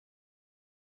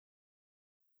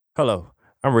Hello,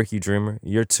 I'm Ricky Dreamer.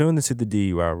 You're tuned into the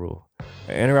DUI Rule,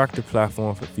 an interactive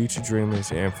platform for future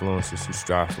dreamers and influencers who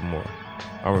strive for more.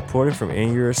 I'm reporting from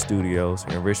In Studios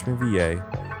in Richmond, VA,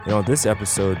 and on this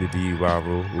episode of the DUI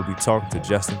Rule, we'll be talking to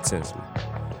Justin Tinsley.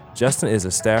 Justin is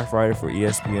a staff writer for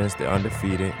ESPN's The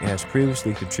Undefeated and has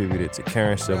previously contributed to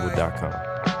KarenCivil.com.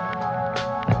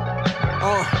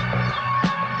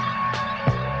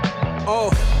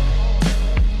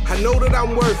 I know that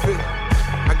I'm worth it.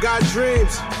 I got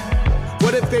dreams.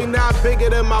 What if they not bigger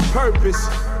than my purpose?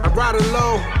 I ride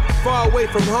alone, far away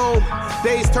from home.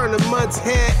 Days turn to months,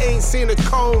 hair ain't seen a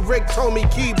comb. Rick told me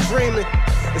keep dreaming.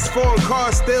 It's foreign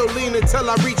cars still leaning till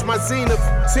I reach my zenith.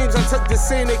 Seems I took the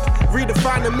scenic,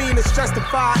 redefine the meanest,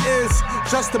 justify ends.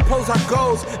 Just impose our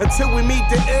goals until we meet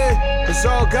the end. It's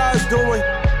all God's doing.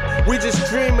 We just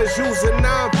dreamers using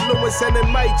our influence, and it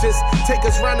might just take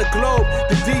us round the globe.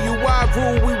 The DUI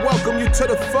rule, we welcome you to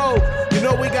the fold. You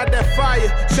know we got that fire,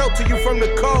 shelter you from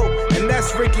the cold. And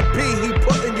that's Ricky P, he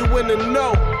putting you in the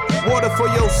know. Water for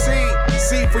your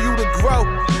seed for you to grow.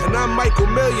 And I'm Michael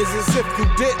Millions, as if you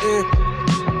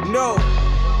didn't know.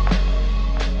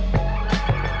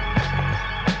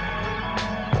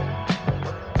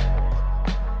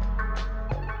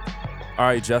 All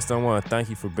right, Justin, I want to thank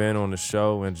you for being on the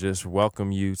show and just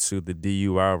welcome you to the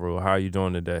DUI Rule. How are you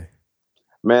doing today?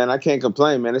 Man, I can't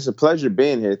complain, man. It's a pleasure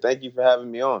being here. Thank you for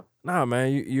having me on. Nah,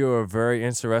 man, you're a very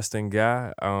interesting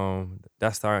guy.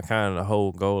 That's kind of the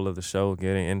whole goal of the show,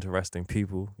 getting interesting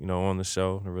people, on the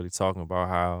show and really talking about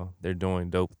how they're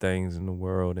doing dope things in the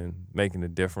world and making a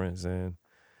difference. And,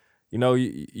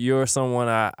 you're someone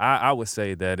I would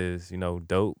say that is,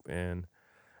 dope. And,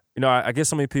 I get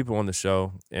so many people on the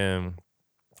show, and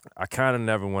I kind of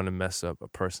never want to mess up a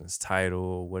person's title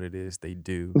or what it is they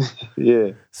do.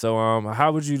 Yeah. So,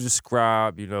 how would you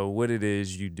describe, what it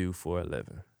is you do for a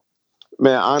living?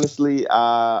 Man, honestly,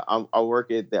 I work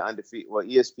at the Undefeated. Well,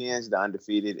 ESPN's the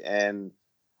Undefeated, and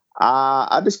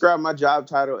I describe my job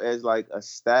title as like a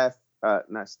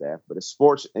not staff, but a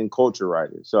sports and culture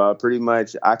writer. So pretty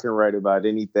much I can write about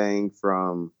anything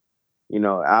from,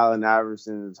 Allen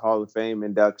Iverson's Hall of Fame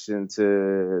induction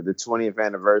to the 20th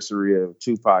anniversary of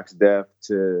Tupac's death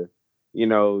to,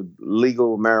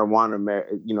 legal marijuana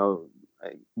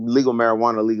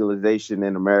legalization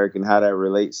in America and how that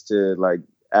relates to like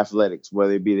athletics,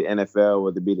 whether it be the NFL,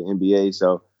 whether it be the NBA.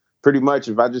 So pretty much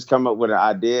if I just come up with an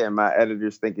idea and my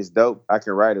editors think it's dope, I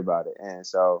can write about it. And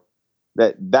so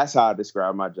that's how I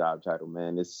describe my job title,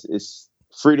 man. It's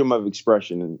freedom of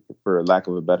expression, for lack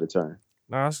of a better term.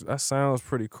 No, that sounds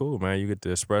pretty cool, man. You get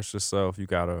to express yourself. You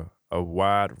got a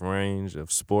wide range of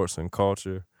sports and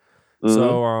culture. Mm-hmm.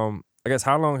 So, I guess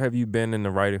how long have you been in the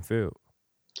writing field?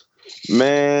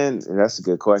 Man, that's a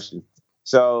good question.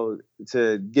 So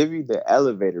to give you the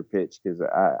elevator pitch, because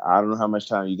I don't know how much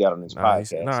time you got on this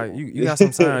podcast. You got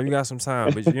some time. You got some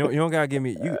time, but you don't gotta give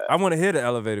me. I want to hear the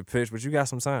elevator pitch, but you got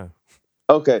some time.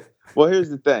 Okay. Well, here's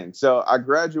the thing. So I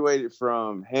graduated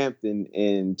from Hampton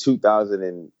in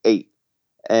 2008.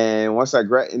 And once I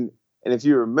and if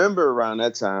you remember around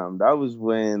that time, that was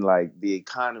when like the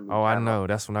economy. Oh, I know.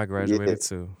 That's when I graduated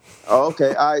too. Oh,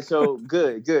 okay. All right. So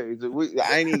good.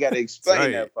 I ain't even got to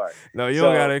explain that part. No, you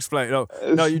don't got to explain.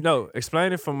 No,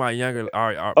 explain it for my younger,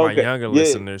 my younger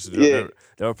listeners. Yeah.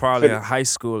 They were probably in high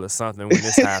school or something when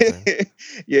this happened.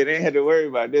 Yeah, they had to worry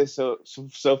about this. So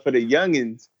for the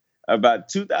youngins, about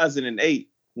 2008,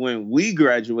 when we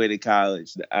graduated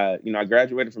college, I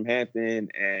graduated from Hampton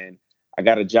and I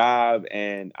got a job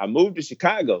and I moved to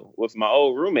Chicago with my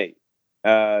old roommate.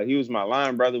 He was my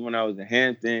line brother when I was in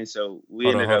Hampton. So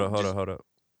we hold up.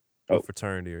 What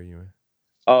fraternity are you in?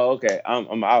 Oh, okay.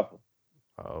 I'm Alpha.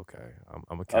 Oh, okay.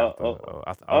 I'm a Kappa.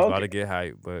 I was about to get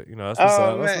hyped, but that's what's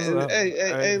up. Man.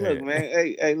 Hey, look, man.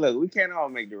 Hey, look. We can't all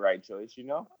make the right choice,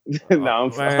 No,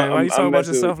 why you talking about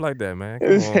yourself like that, man?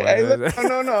 Come on, hey, look,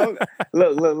 no.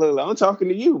 Look. I'm talking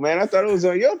to you, man. I thought it was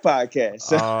on your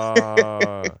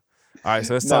podcast. All right,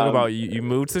 so let's talk about you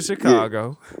moved to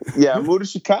Chicago. Yeah, I moved to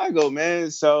Chicago,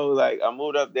 man. So like I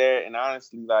moved up there, and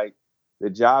honestly, like the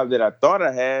job that I thought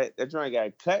I had, that joint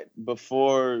got cut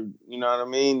before, you know what I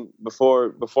mean?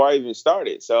 Before I even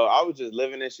started. So I was just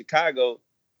living in Chicago.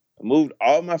 I moved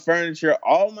all my furniture,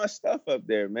 all my stuff up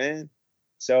there, man.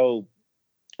 So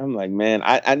I'm like, man,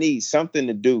 I need something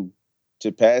to do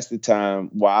to pass the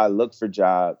time while I look for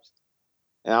jobs.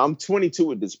 And I'm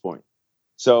 22 at this point.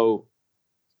 So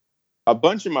a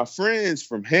bunch of my friends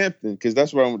from Hampton, because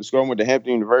that's where I went to school. I went to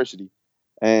Hampton University,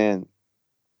 and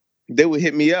they would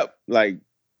hit me up like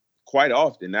quite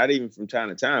often, not even from time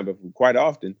to time, but quite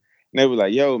often. And they were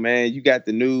like, yo, man, you got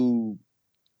the new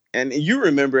And you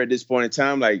remember at this point in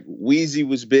time, like Weezy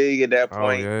was big at that Oh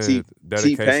point. yeah,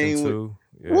 dedication T-Pain was, too.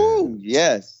 Yeah. woo,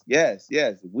 yes.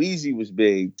 Weezy was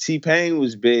big. T-Pain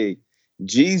was big.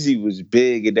 Jeezy was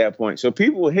big at that point. So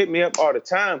people would hit me up all the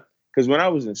time. Because when I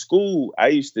was in school, I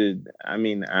used to, I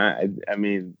mean,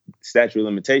 statute of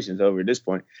limitations over at this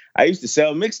point. I used to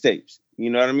sell mixtapes. You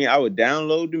know what I mean? I would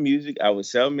download the music, I would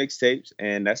sell mixtapes,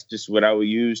 and that's just what I would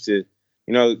use to,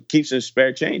 keep some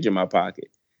spare change in my pocket.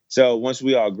 So once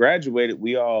we all graduated,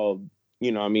 we all,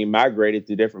 migrated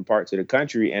to different parts of the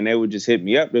country, and they would just hit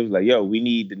me up. They was like, yo, we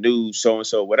need the new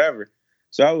so-and-so, whatever.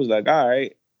 So I was like, all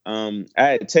right. I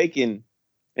had taken,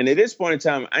 and at this point in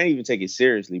time, I didn't even take it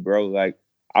seriously, bro. Like,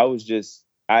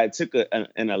 I took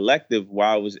an elective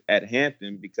while I was at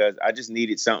Hampton because I just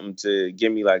needed something to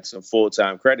give me like some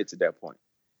full-time credits at that point.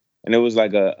 And it was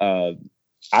like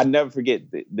I never forget,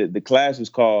 the class was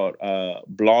called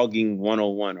Blogging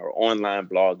 101 or online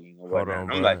blogging or whatnot. Hold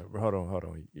on, I'm like, hold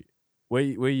on. What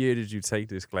year did you take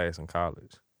this class in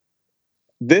college?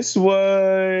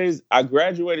 I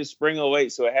graduated spring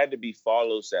 '08, so it had to be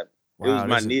fall '07. Wow, it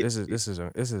was my this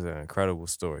is an incredible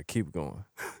story. Keep going.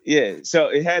 Yeah, so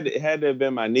it had to have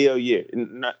been my neo year.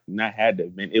 Not had to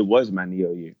have been. It was my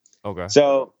neo year. Okay.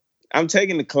 So I'm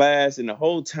taking the class, and the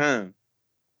whole time,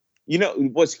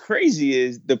 what's crazy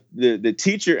is the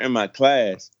teacher in my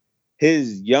class,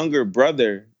 his younger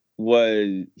brother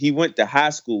he went to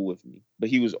high school with me, but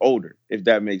he was older, if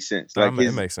that makes sense. Like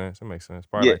it makes sense. It makes sense.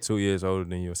 Probably like 2 years older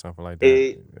than you or something like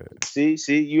that.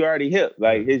 See, you already hip.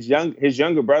 Like his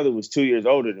younger brother was 2 years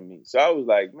older than me. So I was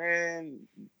like, man,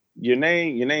 your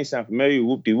name sound familiar,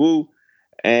 whoop-de-woo.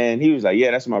 And he was like,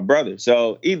 yeah, that's my brother.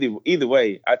 So either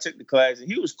way, I took the class,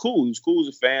 and he was cool. He was cool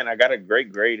as a fan. I got a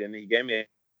great grade, and he gave me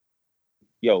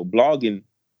blogging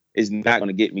is not going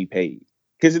to get me paid.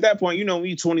 Because at that point, when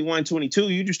you're 21, 22,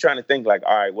 you're just trying to think like,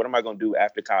 all right, what am I going to do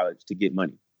after college to get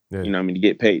money? Yeah. To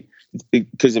get paid.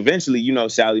 Because eventually,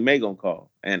 Sally Mae going to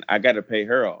call, and I got to pay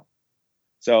her off.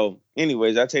 So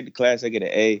anyways, I take the class, I get an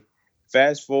A.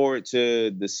 Fast forward to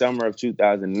the summer of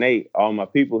 2008, all my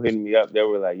people hitting me up. They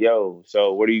were like, yo,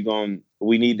 so what are you going,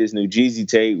 we need this new Jeezy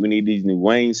tape. We need these new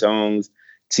Wayne songs,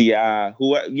 T.I.,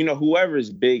 whoever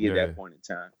is big at that point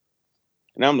in time.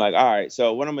 And I'm like, all right,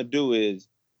 so what I'm going to do is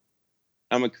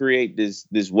I'm going to create this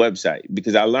website,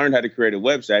 because I learned how to create a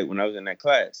website when I was in that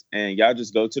class. And y'all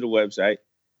just go to the website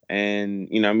and,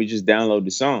 just download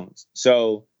the songs.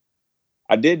 So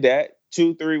I did that.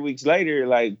 2-3 weeks later,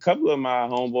 like a couple of my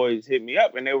homeboys hit me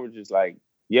up, and they were just like,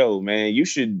 yo, man, you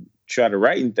should try the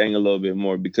writing thing a little bit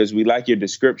more, because we like your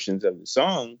descriptions of the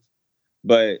songs,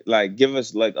 but like give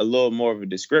us like a little more of a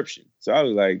description. So I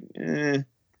was like, man,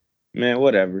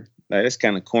 whatever. Like, that's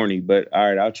kind of corny, but all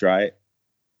right, I'll try it.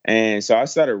 And so I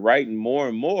started writing more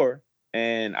and more,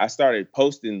 and I started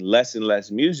posting less and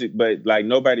less music, but like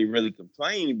nobody really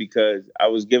complained because I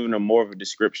was giving them more of a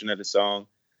description of the song.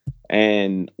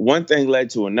 And one thing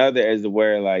led to another, as to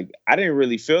where like I didn't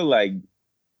really feel like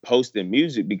posting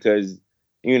music, because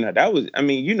that was,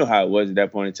 how it was at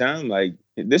that point in time. Like,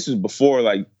 this was before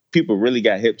like people really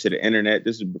got hip to the internet.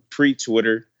 This was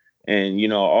pre-Twitter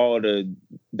and all the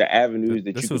avenues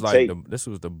that you could take. This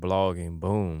was the blogging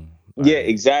boom. Like, yeah,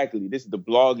 exactly. This is the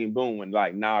blogging boom, when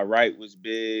like Nah Right was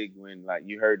big, when like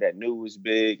you heard that New was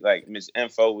big, like Miss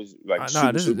Info was like this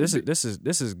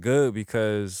is good,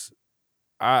 because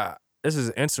this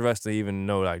is interesting to even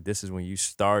know like this is when you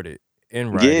started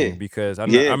in writing, because I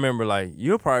remember, like,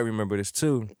 you'll probably remember this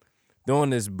too. During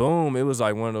this boom, it was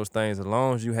like one of those things, as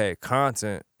long as you had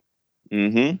content,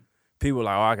 people were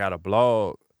like, oh, I got a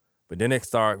blog. But then they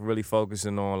start really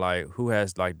focusing on like who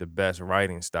has like the best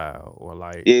writing style, or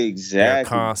like their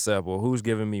concept, or who's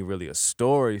giving me really a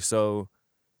story. So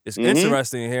it's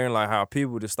interesting hearing like how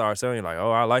people just start telling you like,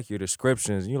 oh, I like your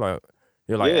descriptions. You're like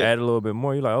add a little bit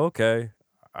more. You're like, okay.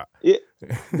 Yeah,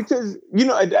 because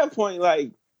at that point,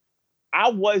 like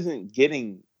I wasn't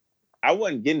getting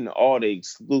all the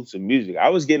exclusive music. I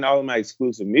was getting all of my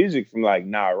exclusive music from like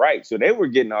Nah Right. So they were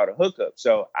getting all the hookups.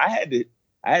 So I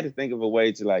had to think of a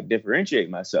way to like differentiate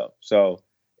myself. So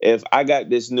if I got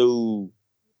this new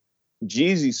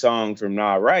Jeezy song from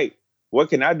Nah Right, what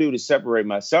can I do to separate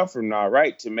myself from Nah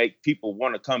Right to make people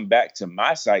want to come back to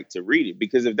my site to read it?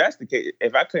 Because if that's the case,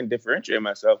 if I couldn't differentiate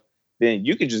myself, then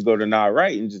you could just go to Nah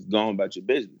Right and just go on about your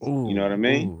business. Ooh, you know what I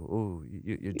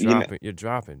mean? You're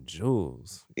dropping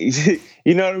jewels.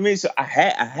 You know what I mean? So I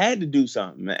had to do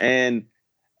something. And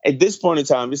at this point in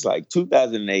time, it's like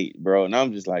 2008, bro. And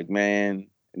I'm just like, man,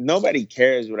 nobody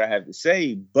cares what I have to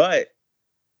say. But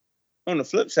on the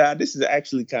flip side, this is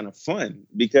actually kind of fun,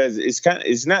 because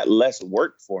it's not less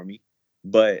work for me,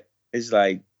 but it's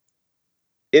like,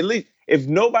 at least if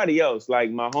nobody else,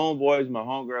 like my homeboys, my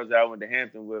homegirls that I went to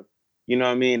Hampton with, you know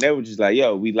what I mean? They were just like,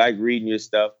 yo, we like reading your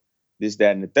stuff, this,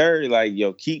 that, and the third. Like,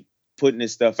 yo, keep putting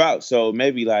this stuff out. So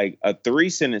maybe like a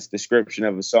 3-sentence description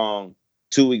of a song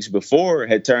 2 weeks before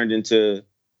had turned into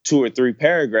 2 or 3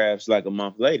 paragraphs like a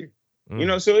month later. You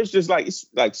know, so it's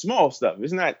like small stuff.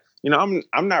 It's not, you know,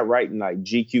 I'm not writing like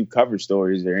GQ cover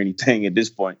stories or anything at this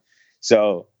point.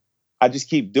 So I just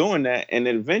keep doing that. And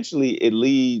then eventually it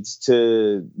leads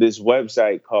to this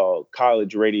website called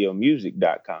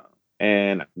collegeradiomusic.com.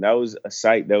 And that was a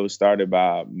site that was started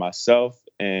by myself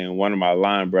and one of my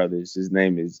line brothers. His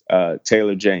name is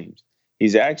Taylor James.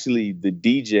 He's actually the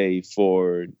DJ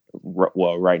for,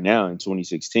 well, right now in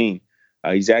 2016,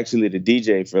 he's actually the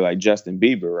DJ for like Justin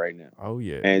Bieber right now. Oh,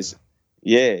 yeah. And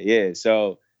yeah.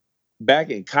 So back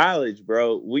in college,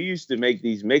 bro, we used to make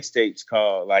these mixtapes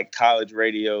called like college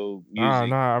radio music.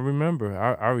 Nah, I remember.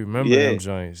 I remember them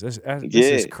joints. This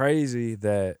is crazy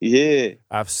that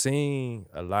I've seen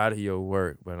a lot of your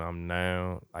work, but I'm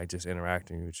now like just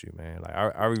interacting with you, man. Like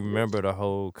I remember the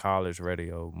whole college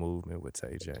radio movement with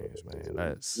Tay James, man.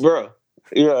 That's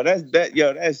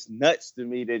that's nuts to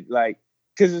me that like,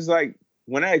 cause it's like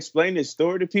when I explain this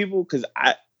story to people, cause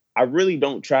I really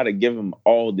don't try to give them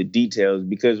all the details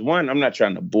because one, I'm not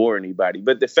trying to bore anybody,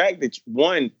 but the fact that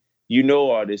one, you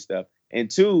know all this stuff, and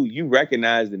two, you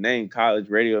recognize the name college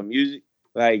radio music,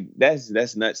 like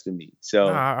that's nuts to me. So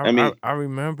I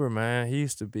remember, man, he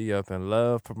used to be up in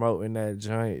Love promoting that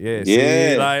joint.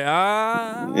 See, like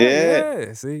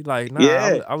see, like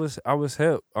I was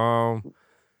hip.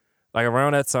 Like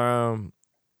around that time,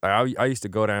 like I used to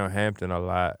go down Hampton a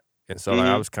lot, and so like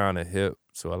I was kind of hip.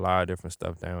 So a lot of different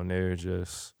stuff down there,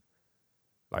 just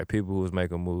like people who was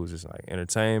making moves, just like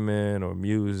entertainment or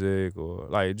music or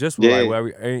like just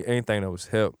like anything that was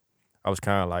hip. I was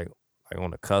kind of like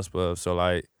on the cusp of. So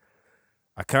like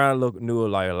I kind of knew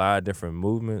like a lot of different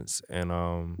movements, and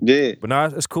But now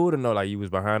it's cool to know like you was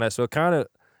behind that. So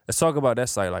let's talk about that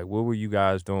site. Like what were you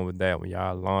guys doing with that when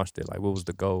y'all launched it? Like what was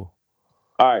the goal?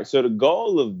 All right, so the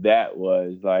goal of that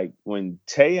was like when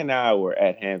Tay and I were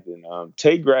at Hampton.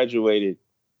 Tay graduated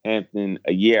Hampton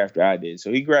a year after I did.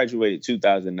 So he graduated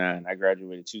 2009. I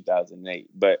graduated 2008.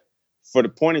 But for the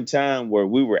point in time where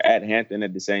we were at Hampton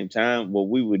at the same time, what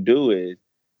we would do is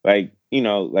like, you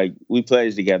know, like we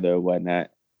pledged together or whatnot.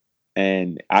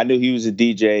 And I knew he was a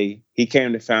DJ. He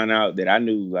came to find out that I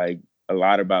knew like a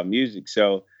lot about music.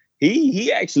 So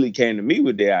he actually came to me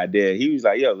with the idea. He was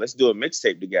like, yo, let's do a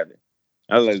mixtape together.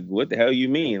 I was like, what the hell you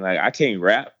mean? Like, I can't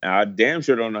rap. I damn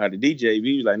sure don't know how to DJ.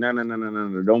 He was like, no.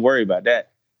 Don't worry about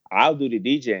that. I'll do the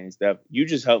DJing stuff. You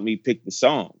just help me pick the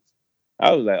songs.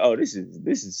 I was like, oh, this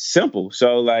is simple.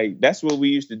 So like, that's what we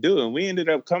used to do. And we ended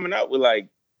up coming out with like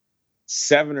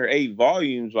 7 or 8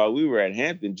 volumes while we were at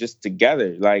Hampton just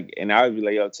together. Like, and I would be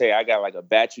like, yo, Tay, I got like a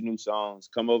batch of new songs.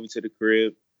 Come over to the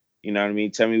crib. You know what I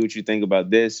mean? Tell me what you think about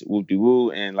this.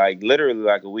 Whoop-de-woo. And like literally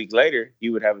like a week later, he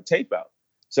would have a tape out.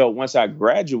 So once I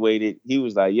graduated, he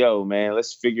was like, yo, man,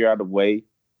 let's figure out a way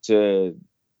to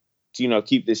you know,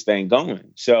 keep this thing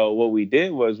going. So what we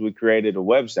did was we created a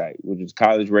website, which was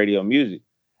College Radio Music.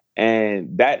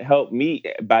 And that helped me.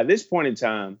 By this point in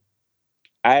time,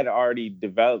 I had already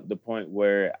developed the point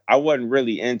where I wasn't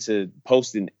really into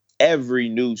posting every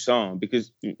new song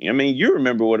because, I mean, you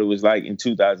remember what it was like in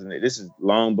 2008. This is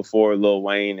long before Lil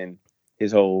Wayne and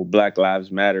his whole Black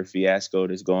Lives Matter fiasco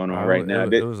that's going on right now.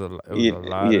 It was a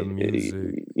lot of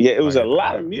music. Yeah, it was a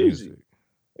lot of music.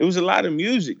 It was a lot of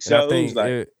music. So it was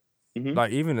like,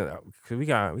 like even because we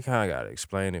kind of got to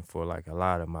explain it for like a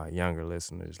lot of my younger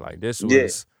listeners. Like this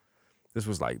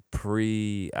was like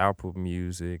pre-Apple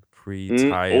Music,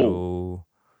 pre-Tidal.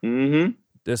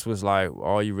 This was like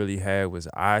all you really had was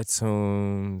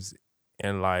iTunes,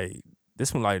 and like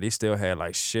this one, like they still had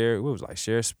like share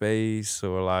space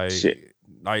or like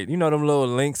you know them little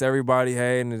links everybody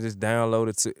had and it just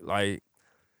downloaded to like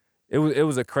it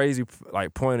was a crazy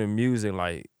like point in music.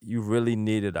 Like you really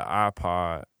needed an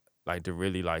iPod like to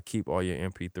really like keep all your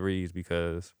MP3s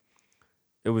because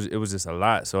it was just a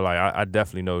lot. So like I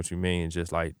definitely know what you mean.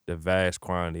 Just like the vast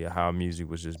quantity of how music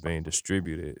was just being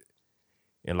distributed.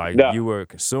 And like you were a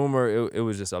consumer, it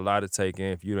was just a lot to take in.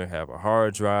 If you didn't have a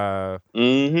hard drive,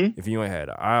 if you ain't had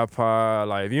an iPod,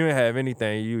 like if you didn't have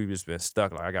anything, you just been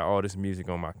stuck. Like I got all this music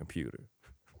on my computer.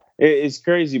 It's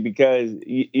crazy because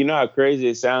you know how crazy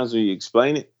it sounds when you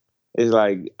explain it. It's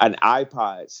like an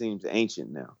iPod seems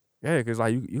ancient now. Yeah, because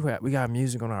like we got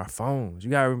music on our phones. You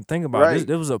gotta think about it.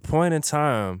 There was a point in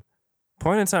time,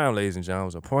 ladies and gentlemen,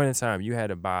 was a point in time you had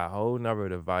to buy a whole nother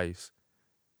device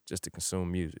just to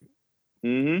consume music.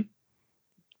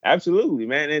 Absolutely,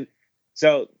 man. And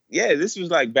so this was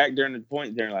like back during the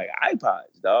point during like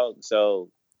iPods, dog.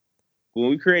 So when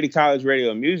we created College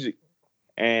Radio Music,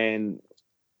 and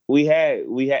we had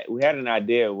an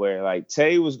idea where like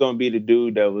Tay was gonna be the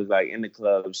dude that was like in the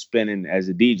club spinning as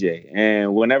a DJ,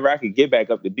 and whenever I could get back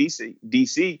up to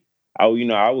DC, I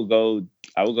would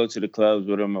go to the clubs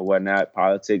with him or whatnot,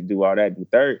 politic, do all that in the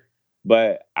third.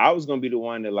 But I was gonna be the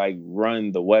one to like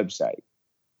run the website.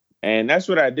 And that's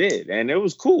what I did. And it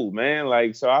was cool, man.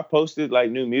 Like, so I posted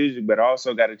like new music, but I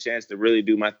also got a chance to really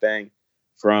do my thing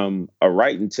from a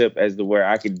writing tip as to where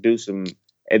I could do some,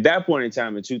 at that point in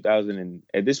time at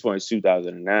this point it's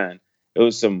 2009, it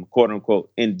was some quote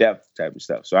unquote in-depth type of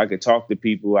stuff. So I could talk to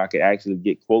people, I could actually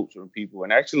get quotes from people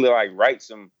and actually like write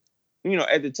some,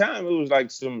 at the time it was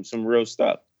like some real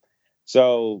stuff.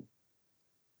 So,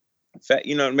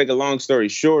 to make a long story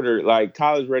shorter, like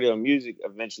College Radio Music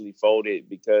eventually folded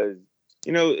because,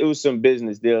 it was some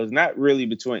business deals, not really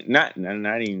between, not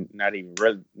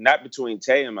between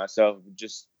Tay and myself, but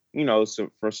just,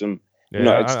 for some,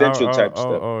 existential type stuff.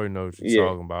 I already know what you're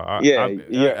talking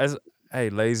about. Hey,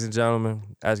 ladies and gentlemen,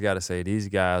 I just got to say, these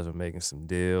guys were making some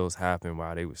deals happen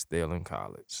while they were still in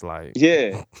college. Like,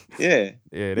 yeah. You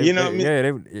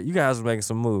guys were making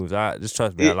some moves. Just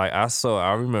trust me.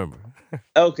 I remember.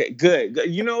 Okay, good.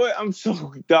 You know what? I'm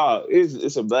so dog.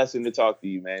 It's a blessing to talk to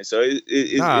you, man. So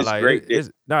it's great.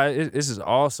 It's just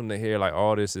awesome to hear like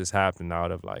all this is happening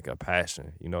out of like a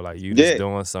passion. Like you just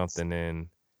doing something, and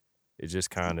it just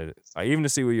kind of like even to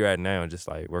see where you're at now, and just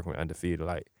like working with Undefeated,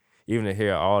 like even to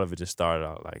hear all of it just started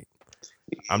out like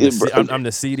I'm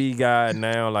the CD guy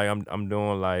now. Like I'm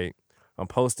doing like I'm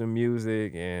posting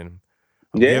music and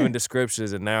I'm giving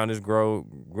descriptions, and now this grew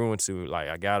into like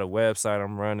I got a website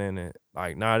I'm running, and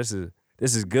like this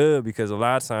is good because a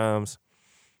lot of times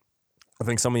I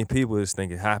think so many people just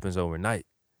think it happens overnight.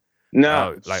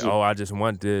 No, I just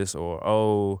want this,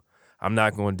 or I'm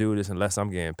not going to do this unless I'm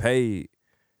getting paid.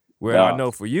 Where I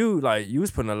know for you, like you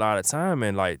was putting a lot of time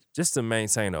in, like just to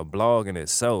maintain a blog in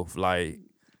itself, like.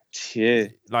 Yeah.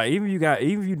 Like even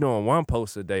if you doing one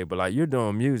post a day, but like you're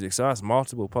doing music, so that's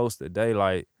multiple posts a day,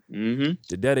 like. Mm-hmm.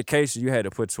 The dedication you had to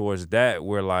put towards that,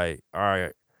 we're like, all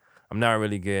right, I'm not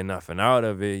really getting nothing out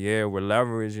of it. Yeah, we're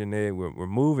leveraging it, we're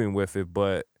moving with it,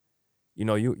 but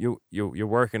you're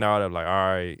working out of like, all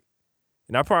right.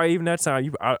 And I probably even that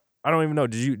time I don't even know.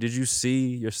 Did you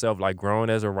see yourself like growing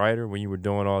as a writer when you were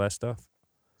doing all that stuff?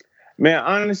 Man,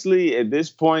 honestly, at this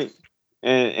point,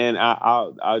 and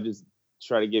I'll just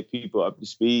try to get people up to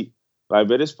speed. Like,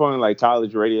 by this point, like,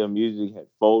 College Radio Music had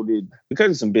folded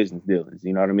because of some business dealings.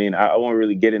 You know what I mean? I won't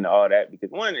really get into all that because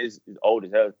one is old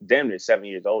as hell, damn near 7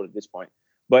 years old at this point.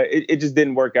 But it just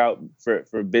didn't work out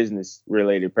for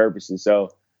business-related purposes. So,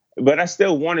 but I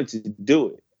still wanted to do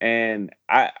it. And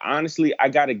I honestly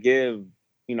got to give,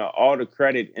 all the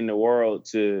credit in the world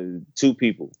to two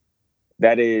people.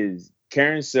 That is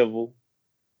Karen Civil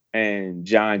and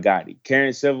John Gotti.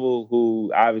 Karen Civil,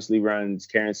 who obviously runs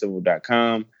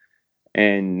KarenCivil.com.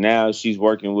 And now she's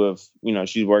working with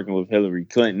Hillary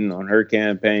Clinton on her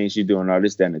campaign. She's doing all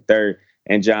this, that, and the third.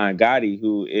 And John Gotti,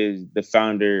 who is the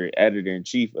founder,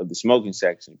 editor-in-chief of the Smoking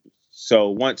Section. So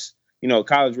once,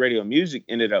 College Radio Music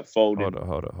ended up folding.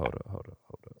 Hold up.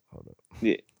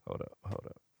 Yeah. Hold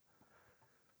up.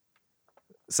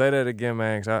 Say that again,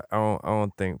 man, 'cause I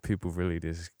don't think people really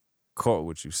just caught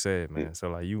what you said, man. So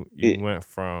like you went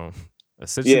from a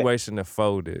situation that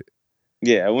folded.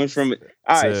 Yeah, I went from it.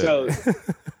 All right,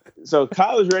 so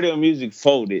College Radio Music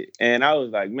folded, and I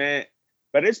was like, man.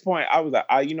 By this point, I was like,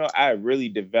 I really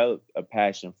developed a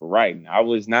passion for writing. I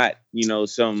was not,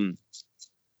 some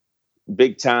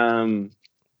big time,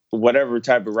 whatever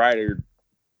type of writer,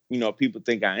 people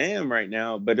think I am right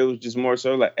now. But it was just more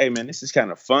so like, hey, man, this is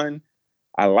kind of fun.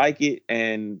 I like it,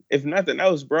 and if nothing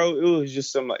else, bro, it was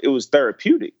just it was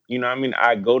therapeutic. You know what I mean?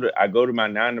 I go to my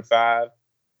 9 to 5.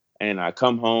 And I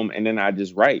come home and then I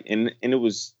just write. And it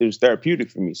was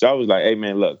therapeutic for me. So I was like, hey,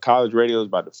 man, look, college radio is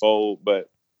about to fold, but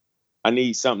I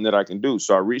need something that I can do.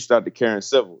 So I reached out to Karen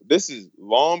Civil. This is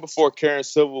long before Karen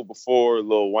Civil, before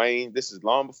Lil Wayne. This is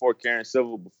long before Karen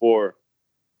Civil, before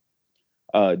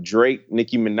Drake,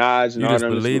 Nicki Minaj. And you all just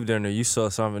them. Believed in her. You saw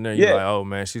something there. You're like, oh,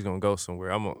 man, she's going to go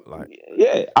somewhere. I'm like.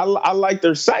 Yeah, I liked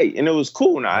their site. And it was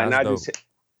cool now. That's and I dope.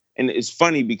 And it's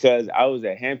funny because I was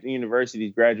at Hampton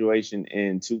University's graduation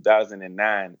in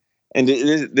 2009. And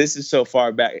this is so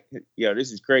far back.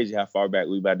 This is crazy how far back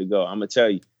we about to go. I'm going to tell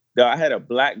you. Though I had a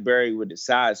BlackBerry with the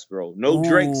side scroll. No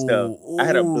Drake stuff. I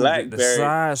had a BlackBerry. The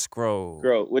side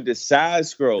scroll. With the side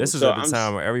scroll. This was at the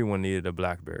time where everyone needed a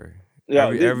BlackBerry.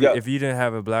 If you didn't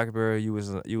have a BlackBerry, you was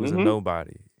a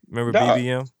nobody. Remember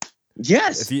BBM?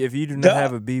 Yes. If you do not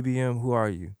have a BBM, who are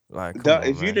you? Like, come on,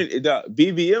 if you man. didn't,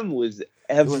 BBM was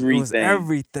It was everything.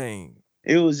 everything.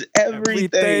 It was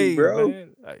everything, bro.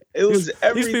 Man. Like, It was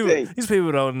everything. These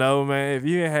people don't know, man. If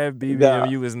you didn't have BBM,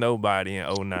 The you was nobody in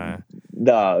 09.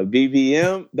 the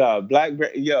BBM,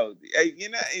 the yo, you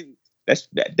know,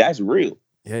 that's real.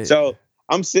 Yeah. So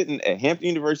I'm sitting at Hampton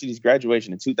University's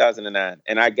graduation in 2009,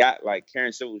 and I got like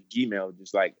Karen Silver's Gmail,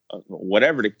 just like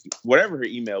whatever her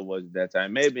email was at that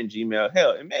time. It may have been Gmail,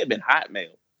 hell, it may have been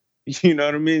Hotmail. You know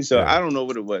what I mean? So Yeah. I don't know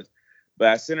what it was, but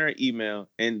I sent her an email,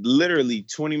 and literally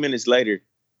 20 minutes later,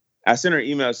 I sent her an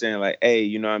email saying like, "Hey,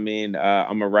 you know what I mean?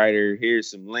 I'm a writer.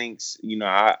 Here's some links. You know,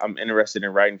 I'm interested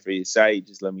in writing for your site.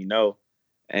 Just let me know."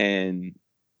 And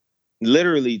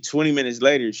literally 20 minutes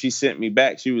later, she sent me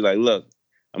back. She was like, "Look,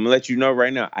 I'm gonna let you know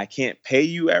right now. I can't pay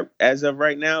you as of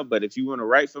right now, but if you want to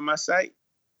write for my site,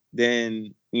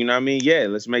 then you know what I mean. Yeah,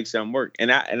 let's make something work."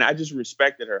 And I just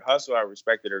respected her hustle. I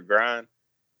respected her grind.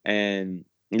 And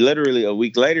literally a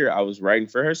week later, I was writing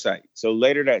for her site. So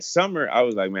later that summer, I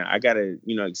was like, man, I gotta,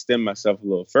 extend myself a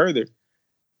little further.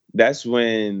 That's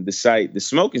when the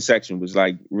smoking section was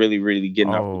like really, really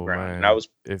getting off the ground. Man. And I was,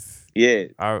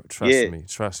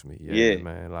 trust me. Yeah,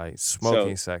 man. Like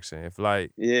smoking section. If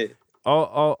like,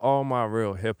 all my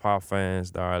real hip hop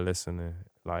fans that are listening,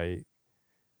 like,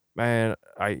 man,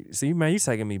 you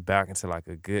taking me back into like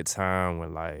a good time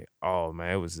when like, oh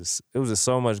man, it was just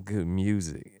so much good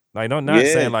music. Like, not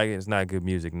saying like it's not good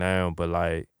music now, but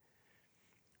like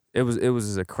it was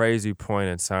just a crazy point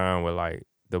in time where like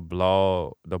the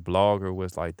blogger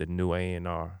was like the new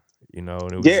A&R, and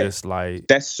it was just like,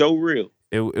 that's so real.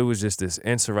 It was just this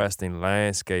interesting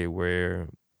landscape where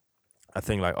I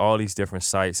think like all these different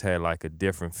sites had like a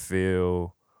different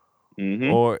feel.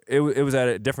 Mm-hmm. Or it was at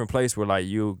a different place where like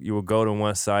you would go to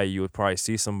one site, you would probably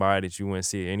see somebody that you wouldn't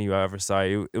see at any other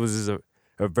site. It was just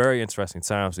a very interesting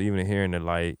time. So even hearing that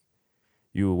like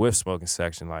you were with smoking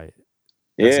section, like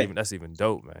that's even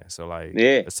dope, man. So like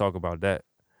let's talk about that.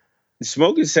 The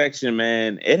smoking section,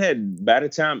 man, it had, by the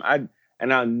time I'll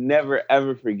never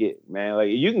ever forget, man. Like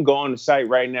you can go on the site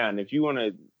right now, and if you want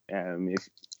to,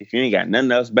 if you ain't got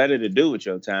nothing else better to do with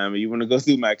your time, or you want to go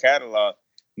through my catalog.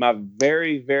 My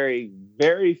very, very,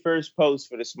 very first post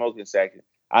for the smoking section,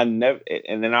 and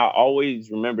then I always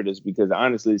remember this because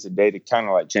honestly, it's a day that kind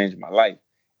of like changed my life.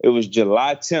 It was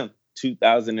July 10th,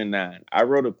 2009. I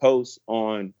wrote a post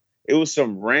on, it was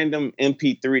some random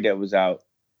MP3 that was out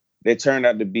that turned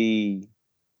out to be,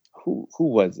 who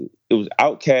was it? It was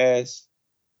Outkast,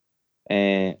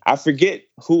 and I forget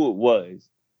who it was.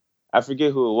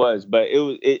 But it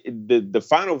was the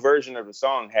final version of the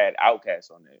song had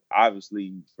Outkast on it.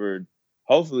 Obviously,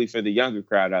 hopefully for the younger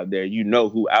crowd out there, you know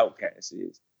who Outkast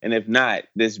is, and if not,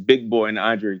 this Big Boy and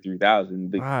Andre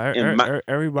 3000.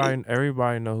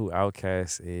 Everybody know who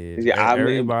Outkast is. Yeah,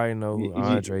 everybody know who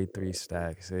Andre 3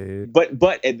 Stacks is.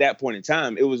 But at that point in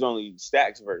time, it was only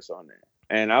Stacks verse on there,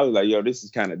 and I was like, "Yo, this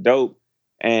is kind of dope."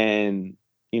 And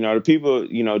the people,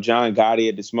 John Gotti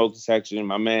at the smoking section,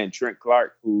 my man Trent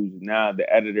Clark, who's now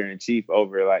the editor-in-chief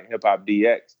over like Hip Hop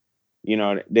DX,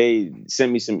 they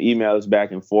sent me some emails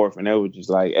back and forth, and they were just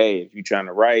like, "Hey, if you're trying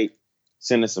to write,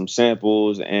 send us some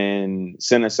samples and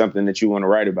send us something that you want to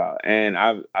write about." And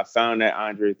I found that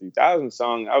Andre 3000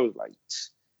 song. I was like,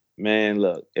 man,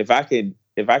 look, if I can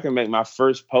make my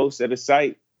first post at a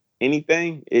site,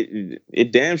 anything,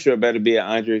 it damn sure better be an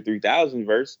Andre 3000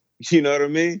 verse. You know what I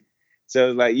mean?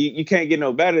 So like you can't get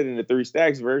no better than the 3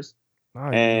 Stacks verse. No,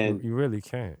 and you really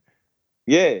can't.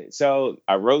 Yeah. So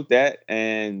I wrote that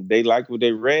and they liked what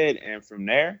they read. And from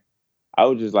there, I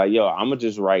was just like, yo, I'm gonna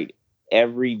just write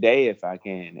every day if I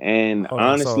can. And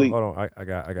honestly, hold on. I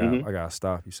gotta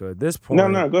stop you. So at this point,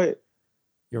 no, go ahead.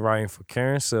 You're writing for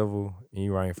Karen Civil and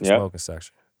you're writing for Smoking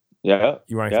Section. Yeah.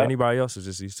 You writing for anybody else or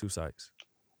just these 2 sites?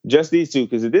 Just these 2,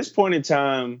 because at this point in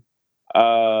time,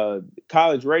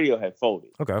 college radio had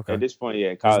folded. Okay. At this point,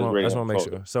 college radio. I just want to make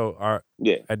sure. So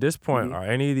at this point, are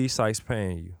any of these sites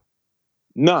paying you?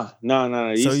 No.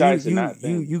 These sites are not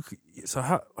paying. So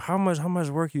how much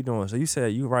work you doing? So you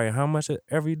said you write how much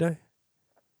every day?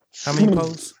 How many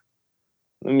posts?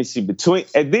 Let me see.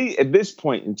 At this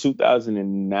point in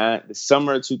 2009, the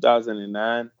summer of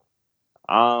 2009,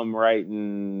 I'm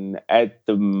writing at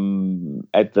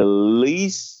the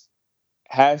least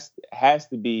has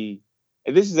to be.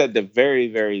 This is at the very,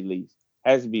 very least.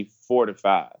 Has to be 4 to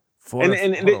 5.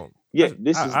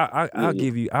 I'll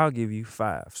give you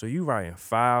 5. So you writing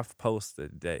 5 posts a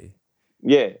day.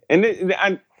 Yeah,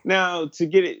 and now to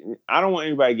get it, I don't want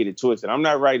anybody to get it twisted. I'm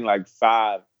not writing like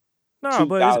 5. No,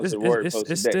 but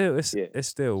it's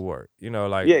still work.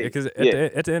 Like because at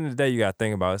the end of the day, you gotta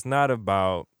think about it's not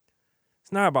about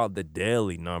it's not about the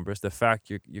daily numbers. The fact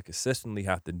you consistently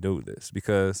have to do this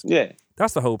because Yeah.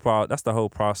 that's the whole that's the whole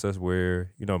process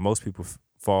where most people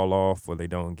fall off or they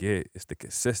don't get. It's the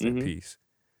consistent Mm-hmm. piece.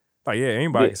 Like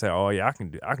anybody Yeah. can say, oh yeah,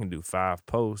 I can do 5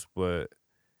 posts, but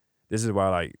this is why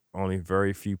like only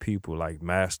very few people like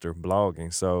master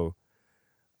blogging. So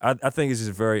I think it's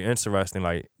just very interesting,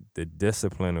 like the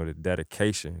discipline or the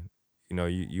dedication. You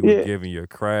were Yeah. given your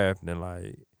craft and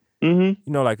like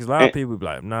Mm-hmm. like 'cause a lot of And, people be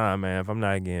like, nah, man, if I'm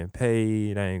not getting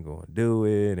paid, I ain't gonna do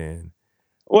it. And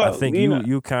I well, think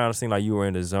you kind of seemed like you were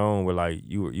in the zone where like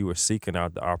you were seeking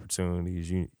out the opportunities.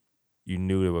 You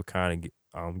knew that would kind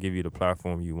of give you the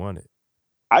platform you wanted.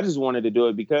 I just wanted to do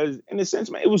it because, in a sense,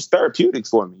 man, it was therapeutic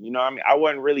for me. I mean, I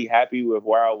wasn't really happy with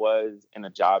where I was in a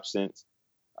job sense.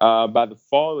 By the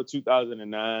fall of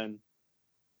 2009,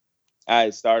 I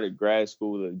had started grad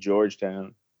school at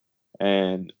Georgetown,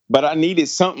 but I needed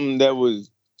something that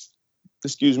was,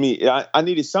 excuse me, I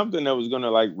needed something that was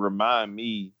gonna like remind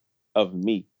me of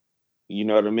me. You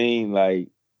know what I mean? Like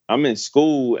I'm in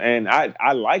school and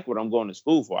I like what I'm going to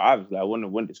school for. Obviously, I wouldn't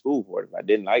have went to school for it if I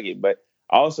didn't like it. But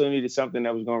I also needed something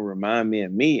that was going to remind me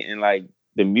of me. And like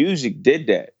the music did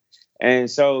that. And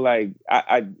so like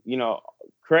I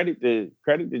credit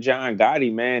to John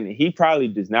Gotti, man. He probably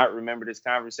does not remember this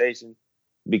conversation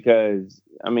because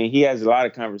I mean he has a lot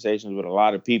of conversations with a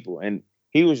lot of people. And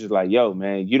he was just like, yo,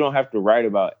 man, you don't have to write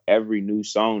about every new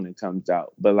song that comes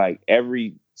out, but like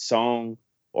every song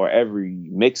or every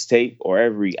mixtape or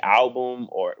every album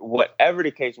or whatever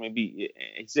the case may be.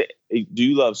 He said, do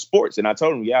you love sports? And I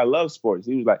told him, yeah, I love sports.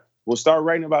 He was like, well, start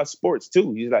writing about sports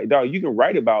too. He's like, dog, you can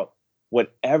write about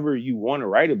whatever you want to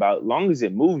write about, long as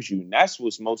it moves you. And that's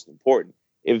what's most important.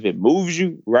 If it moves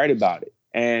you, write about it.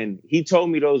 And he told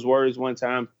me those words one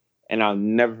time, and I'll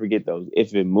never forget those.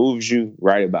 If it moves you,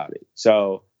 write about it.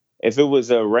 So if it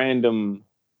was a random,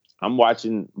 I'm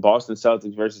watching Boston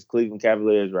Celtics versus Cleveland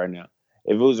Cavaliers right now.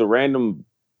 If it was a random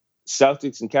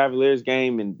Celtics and Cavaliers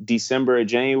game in December or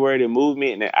January to move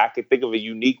me and I could think of a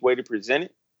unique way to present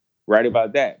it, write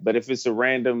about that. But if it's a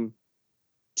random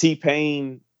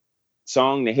T-Pain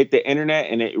song that hit the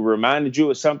internet and it reminded you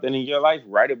of something in your life,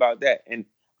 write about that. And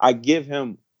I give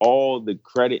him all the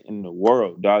credit in the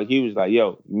world, dog. He was like,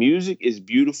 yo, music is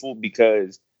beautiful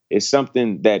because it's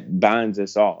something that binds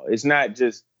us all. It's not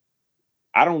just,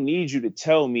 I don't need you to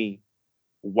tell me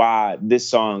why this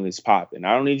song is popping.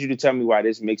 I don't need you to tell me why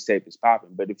this mixtape is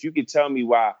popping. But if you could tell me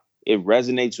why it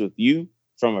resonates with you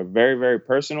from a very, very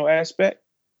personal aspect,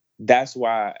 that's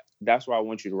why I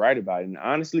want you to write about it. And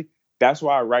honestly, that's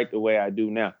why I write the way I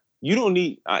do now. You don't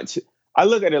need, I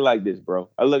look at it like this, bro.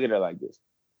 I look at it like this.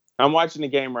 I'm watching the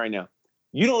game right now.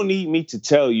 You don't need me to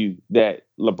tell you that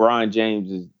LeBron James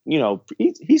is,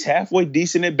 he's halfway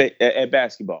decent at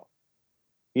basketball.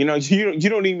 You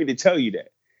don't need me to tell you that.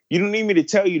 You don't need me to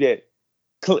tell you that,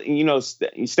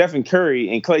 Stephen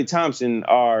Curry and Klay Thompson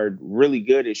are really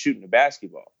good at shooting the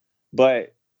basketball.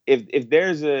 But if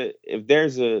there's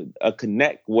a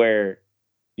connect where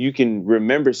you can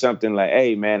remember something like,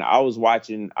 hey, man, I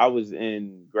was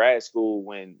in grad school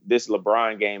when this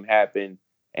LeBron game happened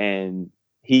and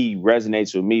he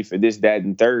resonates with me for this, that,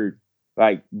 and third.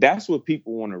 Like, that's what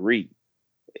people want to read.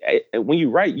 When you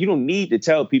write, you don't need to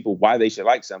tell people why they should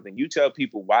like something. You tell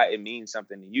people why it means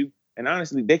something to you. And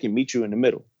honestly, they can meet you in the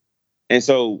middle. And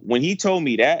so when he told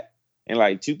me that in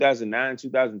like 2009,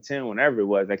 2010, whenever it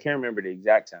was, I can't remember the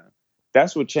exact time.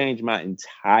 That's what changed my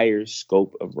entire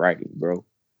scope of writing, bro.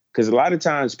 Because a lot of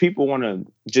times people want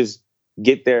to just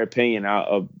get their opinion out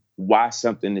of why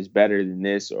something is better than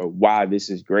this or why this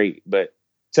is great. But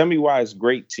tell me why it's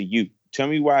great to you. Tell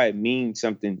me why it means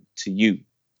something to you.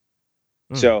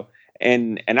 So,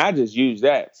 and I just used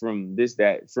that from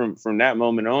that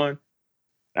moment on.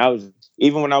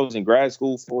 Even when I was in grad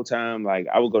school full time, like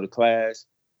I would go to class,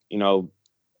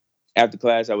 after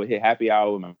class, I would hit happy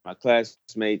hour with my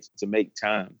classmates to make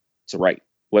time to write,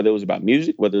 whether it was about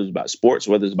music, whether it was about sports,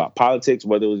 whether it was about politics,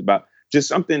 whether it was about just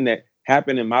something that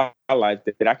happened in my life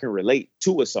that I can relate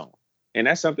to a song. And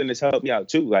that's something that's helped me out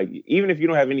too. Like, even if you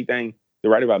don't have anything to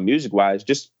write about music wise,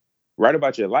 just write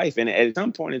about your life. And at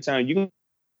some point in time, you're going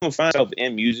to find yourself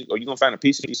in music, or you're going to find a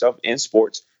piece of yourself in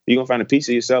sports. You're going to find a piece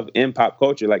of yourself in pop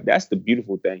culture. Like, that's the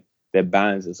beautiful thing that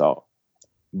binds us all.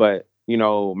 But,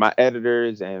 my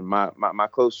editors and my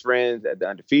close friends at the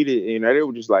Undefeated, they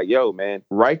were just like, yo, man,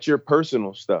 write your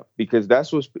personal stuff, because that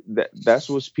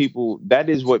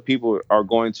is what people are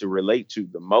going to relate to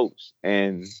the most.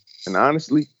 And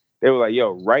honestly, they were like,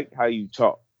 yo, write how you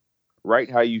talk,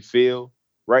 write how you feel,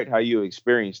 write how you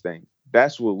experience things.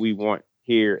 That's what we want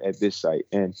here at this site.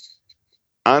 And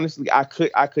honestly, I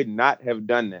could not have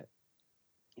done that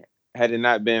had it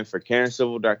not been for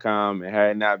KarenCivil.com, and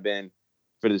had it not been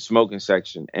for the smoking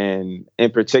section, and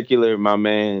in particular, my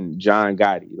man John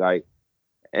Gotti. Like,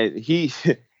 and he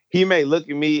he may look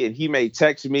at me and he may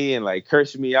text me and like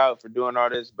curse me out for doing all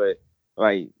this, but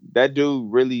like that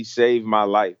dude really saved my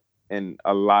life in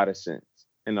a lot of sense,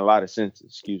 in a lot of senses.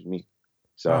 Excuse me.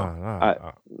 So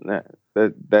Nah, nah. I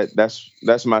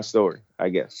that's my story, I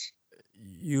guess.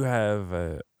 You have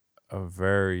a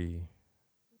very,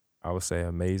 I would say,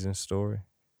 amazing story.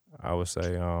 I would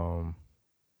say,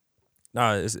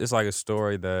 nah, it's like a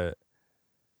story that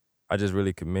I just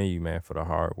really commend you, man, for the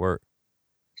hard work.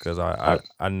 Cause I,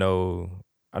 I know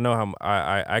how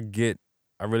I get.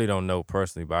 I really don't know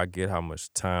personally, but I get how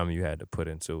much time you had to put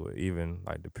into it. Even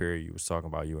like the period you was talking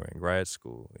about, you were in grad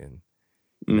school, and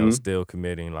mm-hmm, still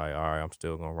committing. Like, all right, I'm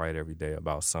still gonna write every day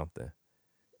about something.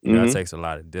 It mm-hmm, takes a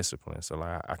lot of discipline. So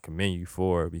like, I commend you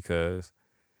for it because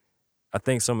I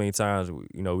think so many times,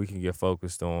 we can get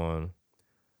focused on,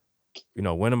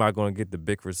 when am I going to get the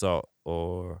big result,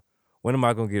 or when am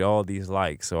I going to get all these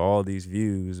likes or all these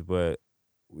views, but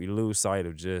we lose sight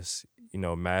of just,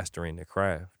 mastering the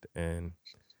craft. And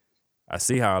I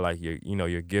see how like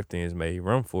your gifting is made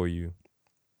room for you,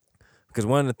 because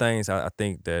one of the things I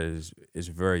think that is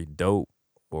very dope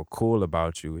or cool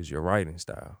about you is your writing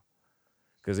style.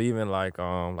 Cause even like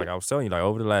I was telling you, like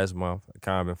over the last month, I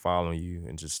kind of been following you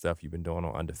and just stuff you've been doing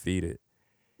on Undefeated,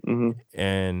 mm-hmm.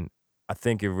 and I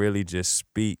think it really just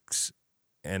speaks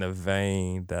in a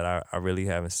vein that I really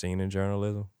haven't seen in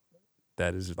journalism.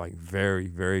 That is like very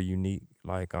very unique.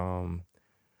 Like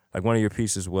one of your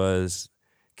pieces was,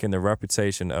 "Can the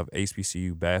reputation of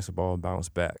HBCU basketball bounce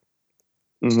back?"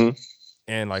 Mm-hmm.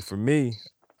 And like for me,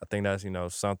 I think that's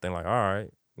something like, all right,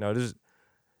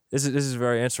 this is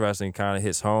very interesting. Kind of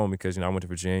hits home because I went to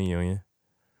Virginia Union.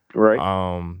 Right.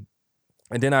 Um,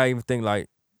 and then I even think like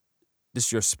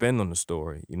just your spin on the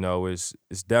story.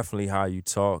 It's definitely how you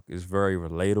talk. It's very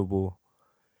relatable,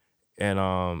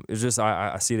 and it's just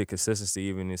I see the consistency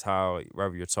even is how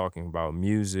whether you're talking about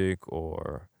music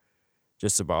or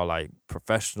just about like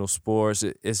professional sports,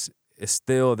 it's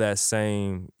still that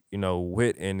same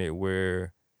wit in it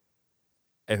where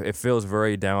it feels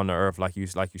very down to earth, like you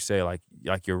say, like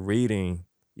you're reading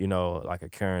like a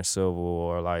Karen Civil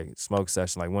or like Smoke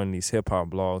Session, like one of these hip hop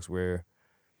blogs where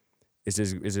it's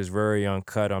just very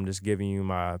uncut. I'm just giving you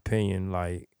my opinion,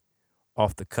 like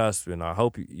off the cusp, and I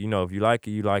hope if you like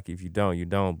it, you like it. If you don't, you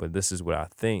don't. But this is what I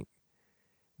think.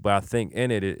 But I think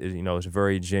in it's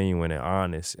very genuine and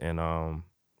honest. And I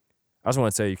just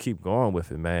want to tell you, keep going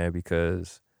with it, man,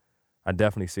 because I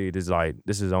definitely see it as like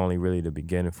this is only really the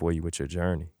beginning for you with your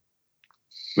journey.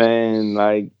 Man,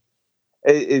 like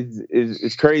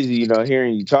it's crazy,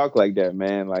 hearing you talk like that,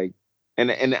 man. Like,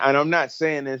 and I'm not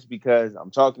saying this because I'm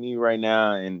talking to you right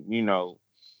now, and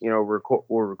we're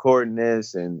recording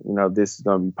this, and this is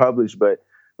gonna be published, but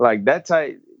like that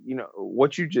type,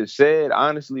 what you just said,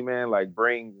 honestly, man, like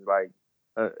brings like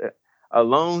a, a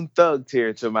lone thug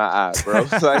tear to my eye, bro.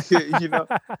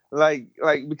 Like,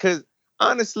 like because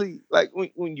honestly, like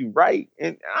when you write,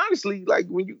 and honestly, like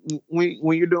when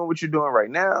you're doing what you're doing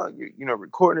right now, you're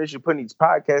recording this, you're putting these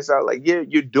podcasts out, like, yeah,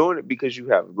 you're doing it because you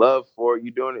have love for it,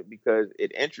 you're doing it because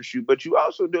it interests you, but you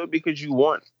also do it because you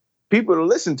want people to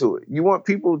listen to it. You want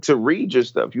people to read your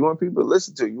stuff. You want people to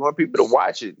listen to it. You want people to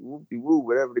watch it, whoop-de-woo,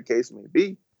 whatever the case may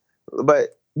be. But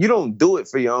you don't do it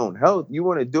for your own health. You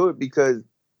want to do it because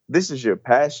this is your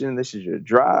passion, this is your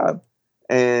drive,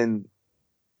 and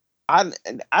I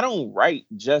don't write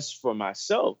just for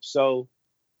myself. So,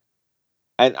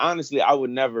 and honestly, I would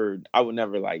never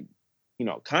like,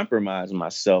 compromise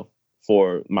myself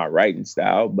for my writing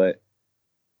style, but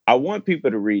I want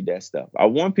people to read that stuff. I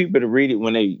want people to read it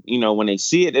when they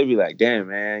see it, they'll be like, damn,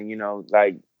 man,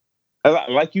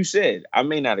 like you said, I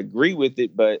may not agree with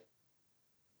it, but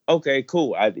okay,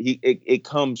 cool. It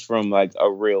comes from like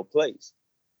a real place.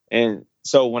 And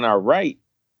so when I write,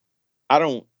 I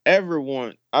don't ever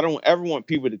want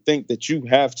people to think that you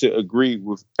have to agree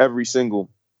with every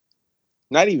single,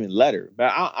 not even letter,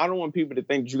 but I don't want people to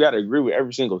think that you got to agree with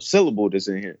every single syllable that's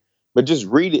in here, but just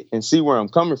read it and see where I'm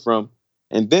coming from.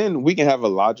 And then we can have a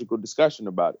logical discussion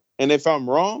about it. And if I'm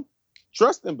wrong,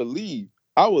 trust and believe,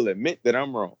 I will admit that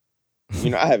I'm wrong.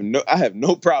 I have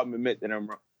no problem admit that I'm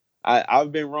wrong.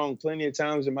 I've been wrong plenty of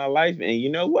times in my life. And you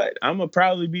know what? I'm going to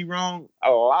probably be wrong a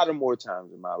lot of more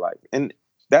times in my life. And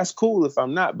that's cool if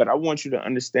I'm not, but I want you to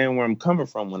understand where I'm coming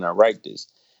from when I write this.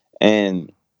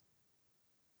 And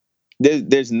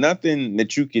there's nothing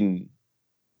that you can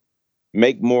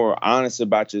make more honest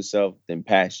about yourself than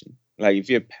passion. Like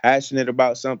if you're passionate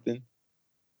about something,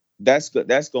 that's going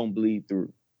to bleed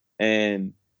through.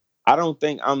 And I don't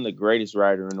think I'm the greatest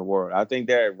writer in the world. I think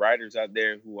there are writers out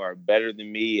there who are better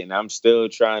than me, and I'm still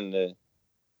trying to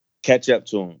catch up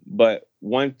to them. But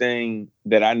one thing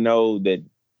that I know that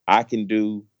I can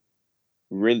do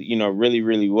really, really,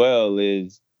 really well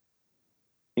is,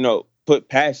 put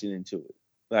passion into it.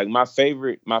 Like my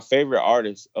favorite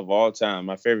artist of all time,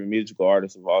 my favorite musical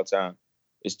artist of all time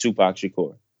is Tupac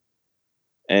Shakur.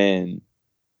 And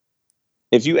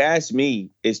if you ask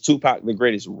me, is Tupac the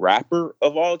greatest rapper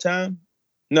of all time?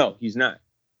 No, he's not.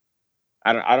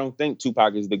 I don't think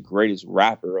Tupac is the greatest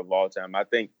rapper of all time. I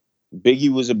think Biggie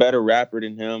was a better rapper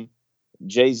than him.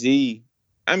 Jay-Z,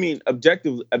 I mean,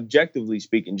 objectively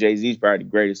speaking, Jay-Z is probably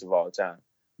the greatest of all time.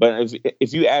 But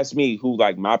if you ask me who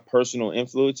like my personal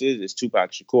influence is, it's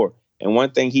Tupac Shakur. And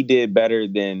one thing he did better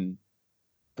than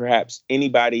perhaps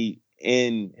anybody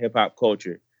in hip hop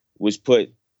culture was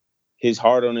put his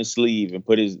heart on his sleeve and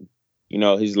put his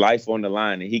life on the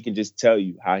line, and he can just tell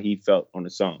you how he felt on the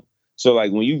song. So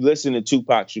like when you listen to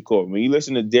Tupac Shakur, when you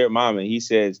listen to Dear Mama, he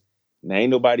says, "Now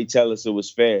ain't nobody tell us it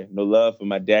was fair. No love for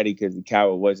my daddy because the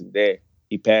coward wasn't there.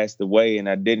 He passed away and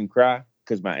I didn't cry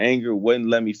because my anger wouldn't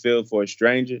let me feel for a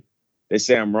stranger. They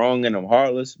say I'm wrong and I'm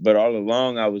heartless, but all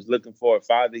along I was looking for a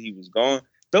father. He was gone."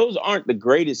 Those aren't the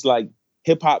greatest like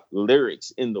hip hop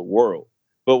lyrics in the world.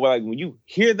 But like when you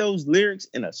hear those lyrics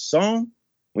in a song,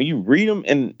 when you read them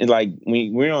and like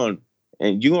when we're on,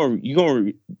 and you're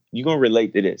gonna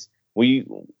relate to this. When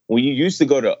you used to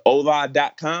go to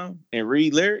ola.com and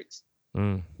read lyrics,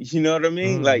 you know what I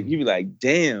mean? Like you be like,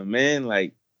 damn, man,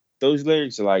 like those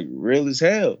lyrics are like real as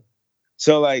hell.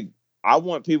 So like I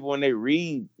want people when they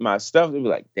read my stuff to be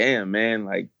like, damn, man,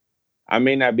 like I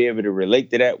may not be able to relate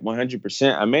to that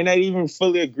 100%. I may not even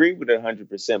fully agree with it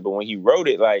 100%, but when he wrote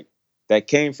it, like that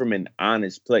came from an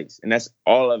honest place. And that's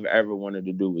all I've ever wanted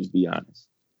to do was be honest.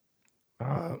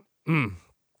 I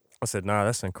said, nah,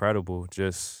 that's incredible.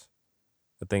 Just,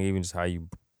 I think even just how you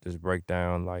just break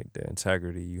down like the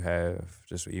integrity you have,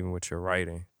 just even with your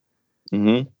writing.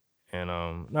 Mm-hmm.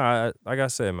 And nah, like I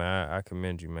said, man, I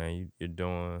commend you, man. You're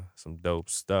doing some dope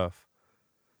stuff.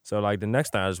 So like the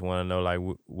next time, I just want to know, like,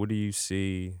 what do you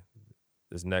see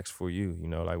is next for you? You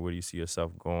know, like where do you see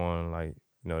yourself going? Like,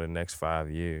 the next 5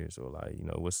 years, or like,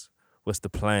 what's the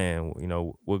plan? You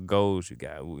know, what goals you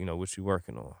got? You know, what you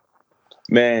working on?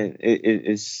 Man,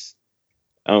 it's.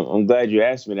 I'm glad you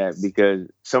asked me that because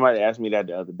somebody asked me that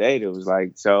the other day. That was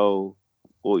like, so,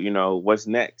 well, what's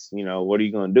next? What are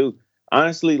you gonna do?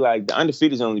 Honestly, like the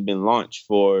Undefeated has only been launched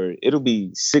it'll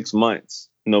be 6 months,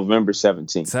 November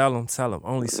 17th. Tell them,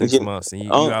 only 6 months, and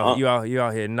you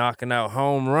out here knocking out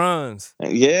home runs.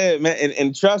 Yeah, man,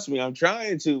 and trust me, I'm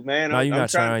trying to, man. No, you're I'm not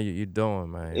trying. trying. You're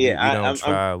doing, man. We Yeah, don't I'm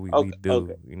try. We okay. do.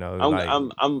 Okay. You know, I'm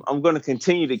like I'm going to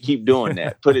continue to keep doing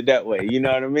that. Put it that way. You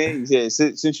know what I mean? Yeah.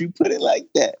 Since you put it like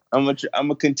that, I'm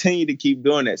gonna continue to keep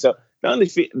doing that. So the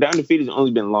Undefeated has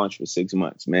only been launched for 6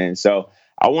 months, man. So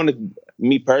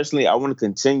me personally, I want to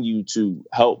continue to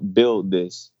help build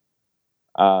this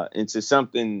into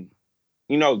something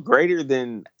greater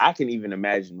than I can even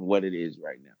imagine what it is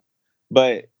right now.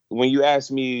 But when you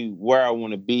ask me where I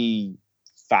want to be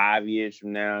 5 years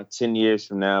from now, 10 years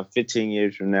from now, 15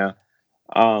 years from now,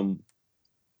 um,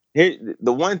 here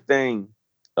the one thing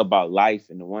about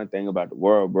life and the one thing about the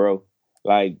world, bro,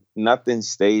 like nothing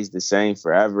stays the same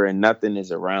forever and nothing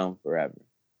is around forever.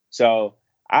 So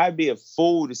I'd be a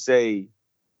fool to say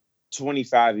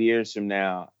 25 years from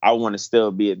now, I want to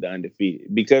still be at the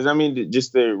Undefeated. Because I mean,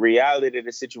 just the reality of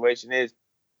the situation is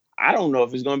I don't know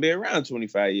if it's going to be around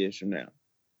 25 years from now.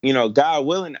 God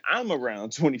willing, I'm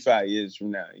around 25 years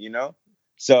from now.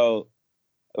 So,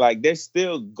 like, there's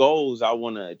still goals I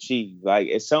want to achieve. Like,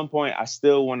 at some point, I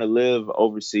still want to live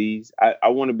overseas. I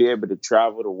want to be able to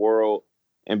travel the world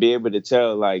and be able to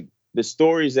tell, like, the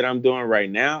stories that I'm doing right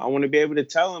now. I want to be able to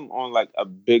tell them on, like, a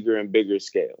bigger and bigger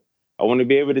scale. I want to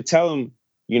be able to tell them,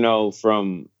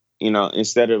 from,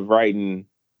 instead of writing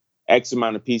X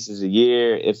amount of pieces a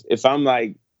year, if I'm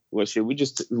like, well, shit, we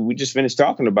just finished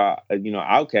talking about,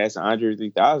 Outkast, Andre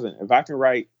 3000. If I can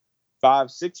write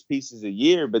 5-6 pieces a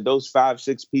year, but those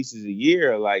 5-6 pieces a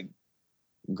year are like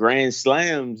grand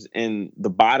slams in the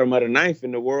bottom of the ninth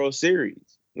in the World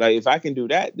Series. Like, if I can do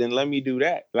that, then let me do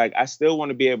that. Like, I still want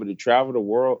to be able to travel the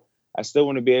world. I still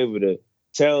want to be able to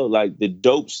tell like the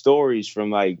dope stories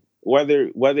from like whether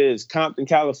it's Compton,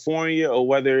 California, or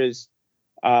whether it's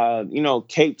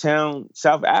Cape Town,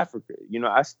 South Africa.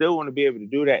 I still want to be able to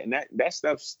do that. And that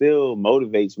stuff still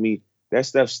motivates me. That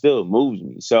stuff still moves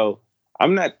me. So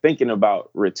I'm not thinking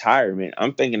about retirement.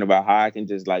 I'm thinking about how I can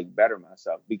just like better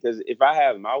myself. Because if I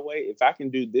have my way, if I can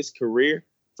do this career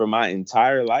for my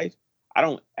entire life, I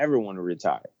don't ever want to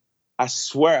retire. I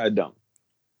swear I don't.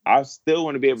 I still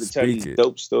want to be able to tell Speak these it.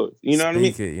 dope stories. You know what I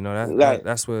mean? Speak it. You know Like,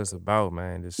 that's what it's about,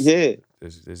 man. yeah,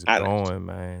 Just I, going,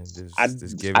 man. I, Just I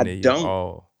giving it your don't,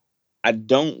 all. I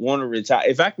don't want to retire.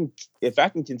 If I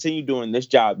can continue doing this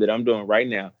job that I'm doing right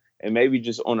now, and maybe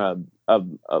just on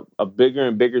a bigger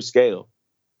and bigger scale,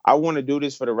 I want to do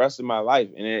this for the rest of my life.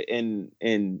 And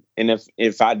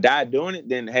if I die doing it,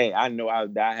 then hey, I know I'll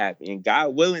die happy. And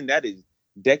God willing, that is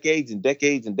decades and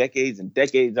decades and decades and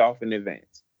decades off in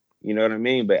advance. You know what I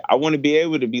mean? But I want to be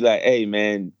able to be like, hey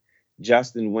man,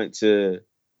 Justin went to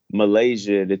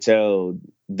Malaysia to tell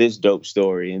this dope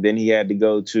story, and then he had to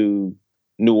go to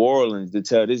New Orleans to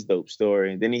tell this dope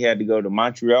story, and then he had to go to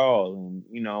Montreal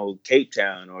and Cape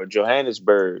Town or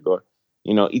Johannesburg or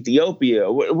Ethiopia,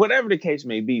 or whatever the case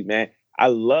may be, man. I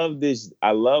love this.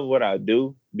 I love what I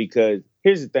do because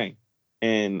here's the thing,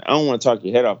 and I don't want to talk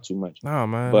your head off too much, Nah,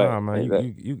 man, but nah,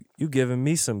 man. You giving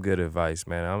me some good advice,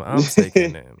 man. I'm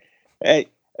taking them. hey,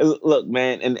 look,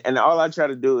 man, and all I try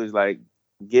to do is like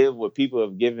give what people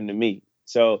have given to me.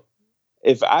 So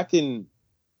if I can,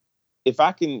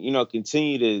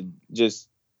 continue to just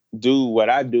do what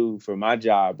I do for my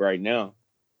job right now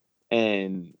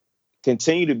and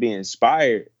continue to be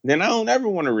inspired, then I don't ever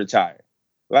want to retire.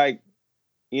 Like,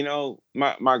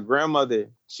 my grandmother,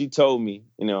 she told me,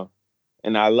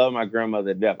 and I love my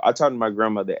grandmother to death. I talk to my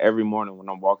grandmother every morning when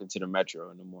I'm walking to the metro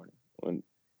in the morning.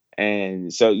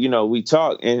 And so, we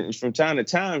talk, and from time to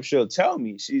time, she'll tell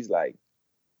me, she's like,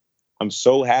 I'm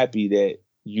so happy that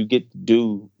you get to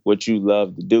do what you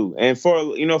love to do. And for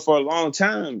a long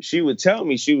time, she would tell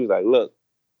me, she was like, look,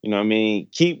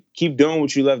 keep doing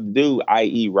what you love to do,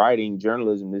 i.e. writing,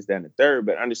 journalism, this, that, and the third.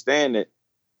 But understand that,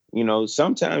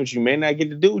 sometimes you may not get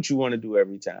to do what you want to do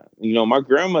every time. My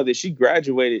grandmother, she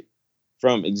graduated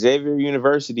from Xavier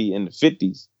University in the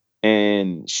 50s,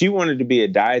 and she wanted to be a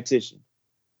dietitian.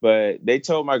 But they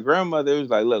told my grandmother, it was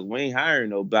like, look, we ain't hiring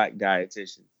no black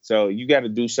dietitian. So you got to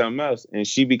do something else. And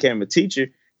she became a teacher,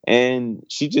 and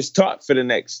she just taught for the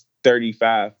next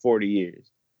 35, 40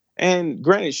 years. And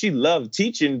granted, she loved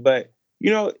teaching, but,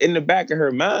 in the back of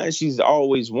her mind, she's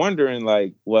always wondering,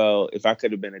 like, well, if I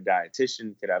could have been a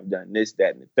dietitian, could I have done this,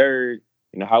 that, and the third?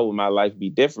 How would my life be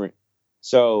different?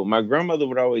 So my grandmother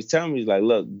would always tell me, like,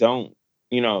 look, don't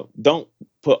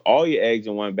put all your eggs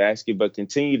in one basket, but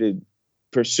continue to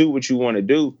pursue what you want to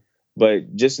do.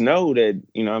 But just know that,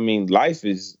 life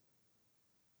is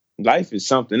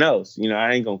something else.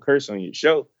 I ain't gonna curse on your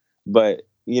show, but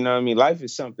life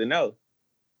is something else.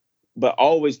 But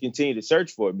always continue to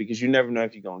search for it because you never know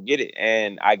if you're gonna get it.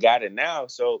 And I got it now.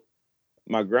 So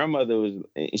my grandmother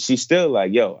she's still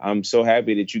like, yo, I'm so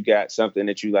happy that you got something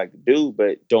that you like to do,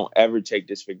 but don't ever take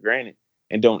this for granted.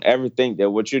 And don't ever think that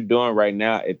what you're doing right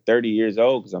now at 30 years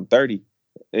old, because I'm 30,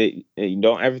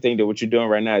 don't ever think that what you're doing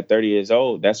right now at 30 years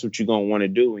old, that's what you're going to want to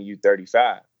do when you're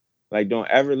 35. Like, don't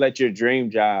ever let your dream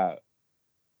job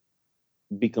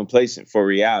be complacent for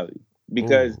reality,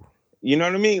 because Ooh. you know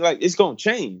what I mean? Like, it's going to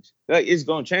change. Like, it's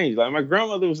going to change. Like, my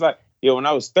grandmother was like, when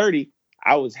I was 30,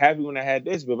 I was happy when I had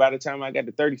this, but by the time I got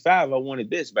to 35, I wanted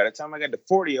this. By the time I got to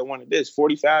 40, I wanted this.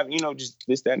 45, just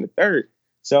this, that, and the third.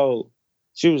 So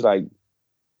she was like,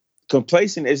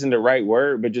 complacent isn't the right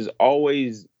word, but just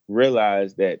always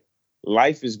realize that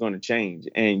life is going to change,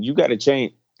 and you got to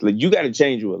change. Like, you got to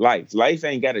change with life. Life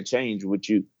ain't got to change with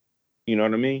you. You know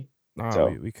what I mean? Nah, So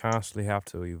we constantly have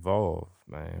to evolve,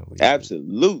 man.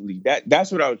 absolutely.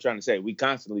 That's what I was trying to say. We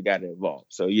constantly got to evolve.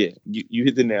 So yeah, you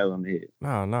hit the nail on the head.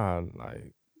 Nah,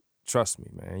 like, trust me,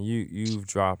 man. You've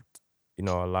dropped, a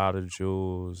lot of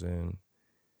jewels, and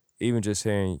even just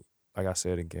hearing, like I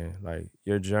said again, like,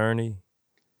 your journey,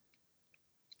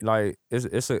 like,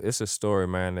 it's a story,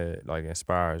 man, that like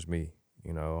inspires me.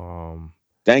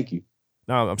 Thank you.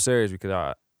 No, I'm serious,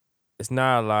 because it's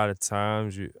not a lot of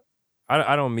times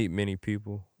I don't meet many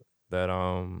people that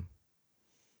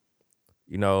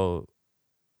you know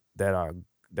that are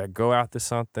that go after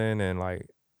something, and like,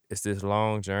 it's this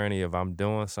long journey of I'm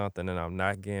doing something and I'm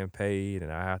not getting paid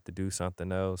and I have to do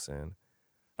something else. And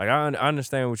like, I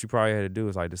understand what you probably had to do,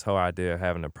 is like this whole idea of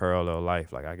having a parallel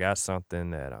life. Like, I got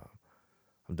something that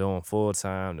I'm doing full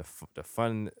time to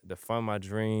fund my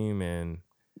dream, and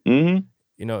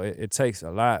Mm-hmm. it takes a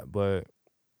lot, but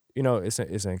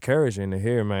it's encouraging to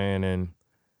hear, man. And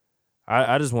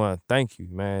I just want to thank you,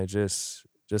 man, just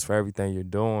for everything you're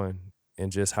doing,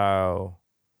 and just how,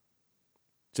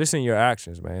 just in your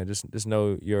actions, man. Just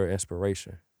know you're an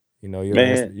inspiration.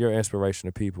 Man. You're an inspiration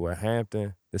to people at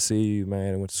Hampton, to see you,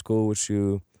 man. I went to school with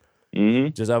you.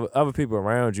 Mm-hmm. Just other people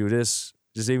around you. Just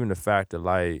even the fact that,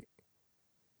 like,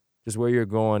 just where you're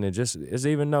going, and just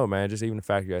even know, man, just even the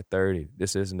fact you're at 30,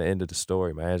 this isn't the end of the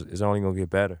story, man. It's only gonna get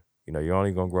better. You know, you're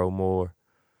only gonna grow more.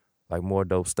 Like more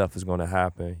dope stuff is gonna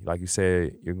happen. Like you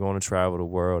said, you're gonna travel the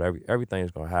world.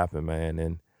 Everything's gonna happen, man.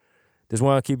 And just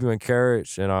want to keep you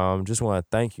encouraged, and just want to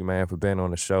thank you, man, for being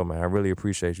on the show, man. I really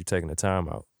appreciate you taking the time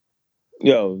out.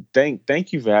 Yo,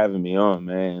 thank you for having me on,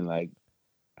 man. Like,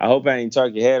 I hope I ain't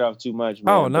talk your head off too much,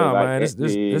 Oh man. But no, like, man, this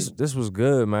this yeah, this this was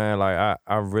good, man. Like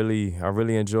I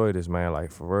really enjoyed this, man.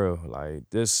 Like for real, like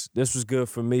this was good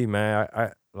for me, man.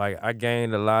 I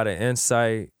gained a lot of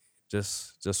insight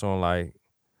just on like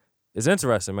it's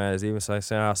interesting, man. It's even like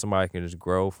saying how somebody can just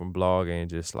grow from blogging and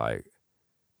just like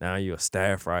now you're a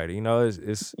staff writer. You know,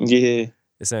 yeah,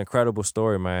 it's an incredible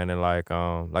story, man. And like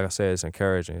I said, it's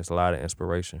encouraging. It's a lot of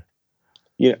inspiration.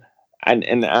 yeah.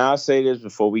 And I'll say this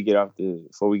before we get off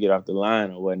the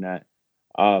line or whatnot.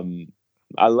 Um,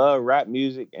 I love rap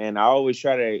music, and I always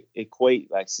try to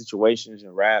equate like situations in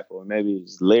rap or maybe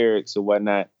it's lyrics or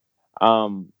whatnot.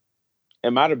 Um,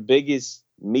 am I the biggest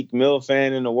Meek Mill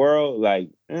fan in the world?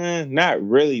 Like, not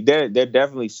really. There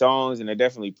definitely songs and there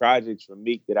definitely projects from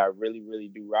Meek that I really, really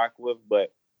do rock with.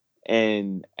 But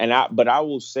I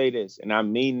will say this, and I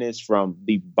mean this from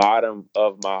the bottom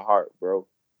of my heart, bro.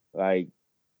 Like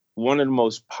one of the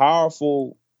most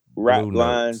powerful rap Blue Notes.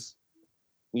 lines.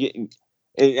 Yeah,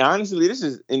 and honestly, this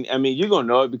is, and I mean, you're gonna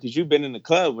know it because you've been in the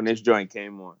club when this joint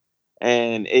came on,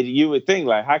 and you would think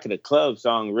like, how could a club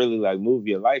song really like move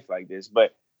your life like this?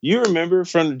 But you remember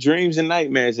from the Dreams and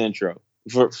Nightmares intro,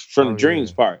 from the Oh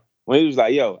Dreams yeah. part, when he was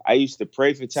like, "Yo, I used to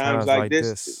pray for times Sounds like like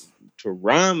this this. to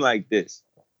rhyme like this."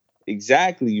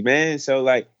 Exactly, man. So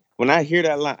like when I hear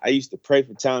that line, I used to pray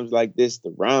for times like this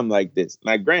to rhyme like this.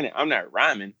 Like, granted, I'm not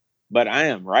rhyming, but I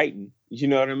am writing. You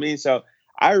know what I mean? So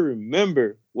I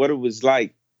remember what it was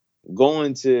like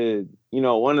going to,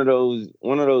 one of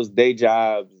those day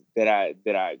jobs that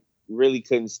I really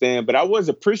couldn't stand, but I was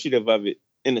appreciative of it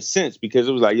in a sense because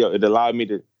it was like, yo, it allowed me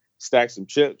to stack some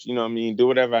chips, you know what I mean, do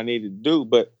whatever I needed to do.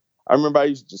 But I remember I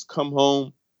used to just come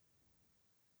home,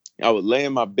 I would lay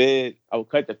in my bed, I would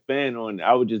cut the fan on,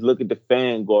 I would just look at the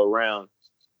fan go around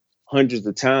hundreds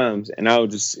of times, and I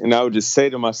would just say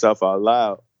to myself out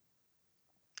loud,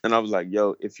 and I was like,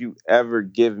 yo, if you ever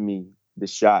give me the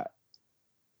shot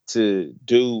to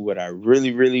do what I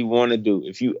really, really want to do,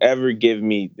 if you ever give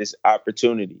me this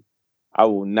opportunity, I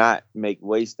will not make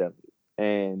waste of it.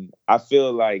 And I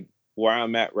feel like where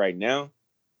I'm at right now,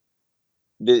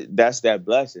 that's that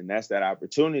blessing. That's that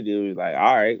opportunity. It was like,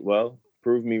 all right, well,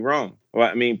 prove me wrong. Well,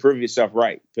 I mean, prove yourself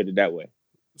right. Put it that way.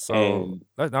 So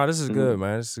And no, this is mhm. good,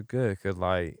 man. This is good because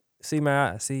like, see,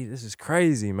 man, see, this is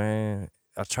crazy, man.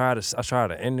 I try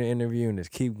to end the interview and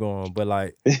just keep going, but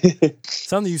like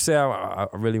something you said, I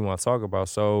really want to talk about.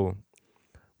 So,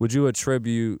 would you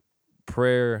attribute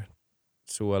prayer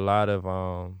to a lot of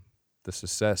the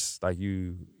success like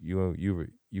you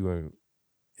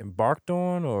embarked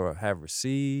on or have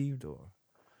received or?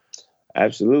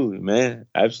 Absolutely, man,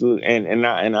 absolutely.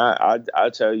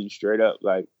 I'll tell you straight up,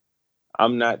 like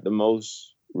I'm not the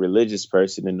most religious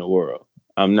person in the world.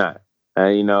 I'm not.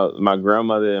 And my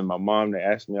grandmother and my mom, they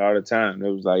ask me all the time. It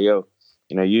was like, yo,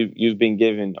 you've been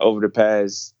given over the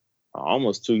past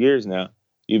almost 2 years now.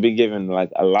 You've been given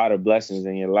like a lot of blessings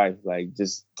in your life. Like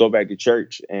just go back to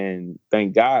church and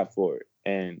thank God for it.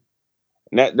 And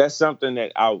that's something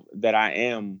that I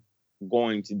am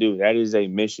going to do. That is a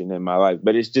mission in my life.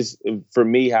 But it's just for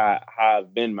me how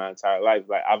I've been my entire life.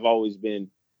 Like I've always been,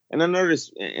 and I know this,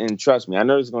 and trust me, I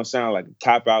know it's gonna sound like a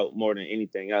cop out more than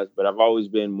anything else, but I've always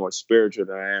been more spiritual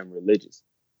than I am religious.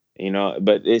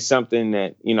 But it's something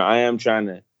that, I am trying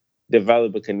to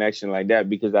develop a connection like that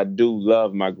because I do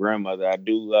love my grandmother. I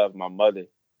do love my mother,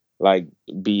 like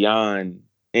beyond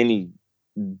any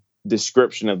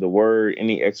description of the word,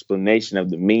 any explanation of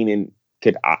the meaning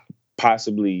could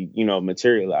possibly,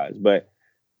 materialize. But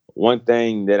one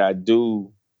thing that I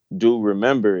do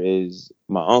remember is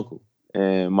my uncle,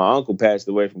 and my uncle passed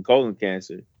away from colon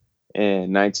cancer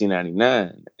in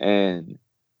 1999, and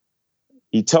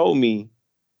he told me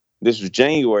this was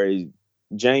January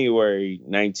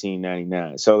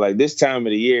 1999. So like this time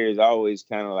of the year is always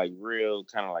kind of like weird,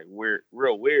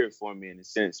 real weird for me in a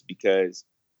sense because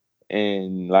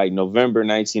in like November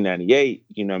 1998,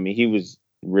 I mean, he was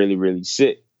really, really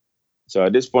sick. So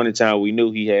at this point in time, we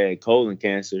knew he had colon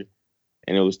cancer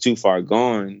and it was too far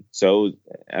gone. So,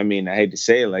 I mean, I hate to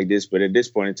say it like this, but at this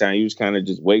point in time, he was kind of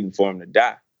just waiting for him to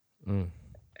die. Mm.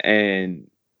 And,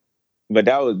 but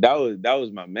that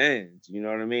was my man. You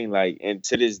know what I mean? Like, and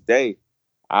to this day,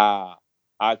 I,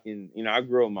 I can, I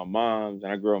grew up with my moms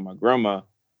and I grew up with my grandma.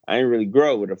 I didn't really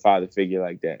grow up with a father figure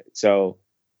like that. So,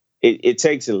 it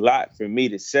takes a lot for me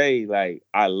to say like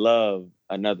I love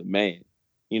another man.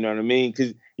 You know what I mean?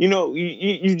 Because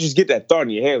you just get that thought in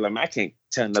your head like, man, I can't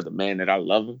tell another man that I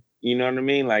love him. You know what I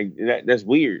mean? Like that's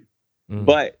weird.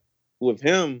 But with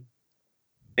him,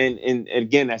 and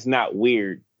again, that's not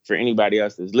weird for anybody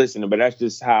else that's listening, but that's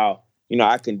just how,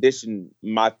 I conditioned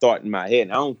my thought in my head.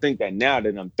 And I don't think that now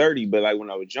that I'm 30, but like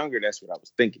when I was younger, that's what I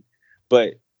was thinking.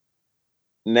 But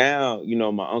now,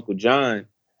 my Uncle John,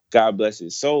 God bless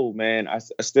his soul, man, I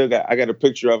got a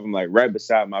picture of him like right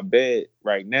beside my bed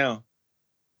right now.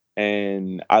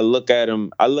 And I look at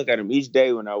him each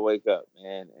day when I wake up,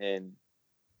 man. And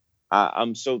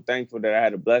I'm so thankful that I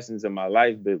had the blessings in my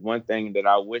life. But one thing that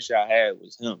I wish I had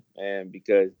was him, man,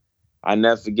 because I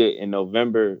never forget in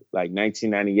November, like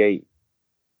 1998,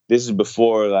 this is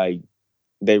before like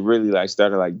they really like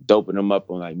started like doping them up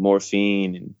on like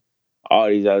morphine and all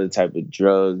these other type of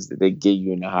drugs that they give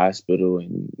you in the hospital.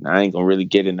 And I ain't gonna really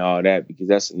get into all that because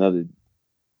that's another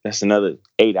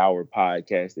 8-hour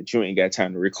podcast that you ain't got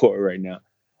time to record right now.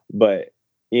 But,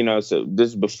 so this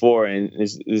is before, and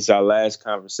this is our last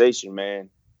conversation, man.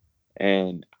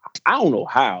 And I don't know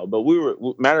how, but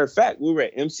matter of fact, we were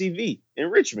at MCV in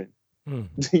Richmond.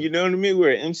 You know what I mean? We were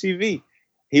at MCV.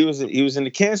 He was in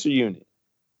the cancer unit,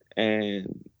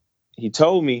 and he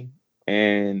told me,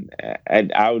 and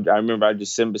I remember I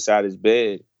just sitting beside his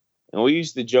bed, and we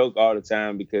used to joke all the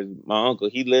time because my uncle,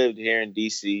 he lived here in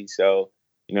DC, so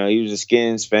he was a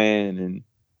Skins fan,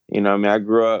 and I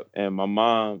grew up with my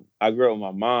mom.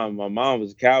 My mom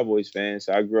was a Cowboys fan,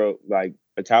 so I grew up like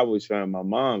a Cowboys fan with my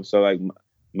mom. So like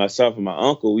myself and my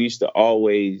uncle, we used to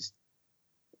always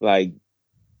like,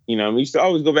 we used to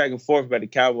always go back and forth about the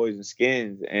Cowboys and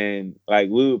Skins, and like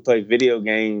we would play video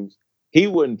games. He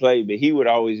wouldn't play, but he would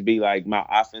always be like my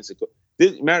offensive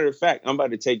coach. Matter of fact, I'm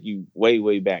about to take you way,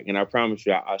 way back, and I promise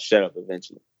you I'll shut up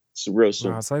eventually. It's real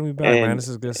soon. Take me back, man. This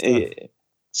is good stuff. Yeah.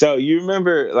 So you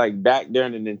remember like back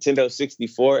during the Nintendo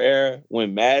 64 era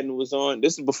when Madden was on?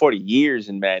 This is before the years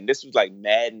in Madden. This was like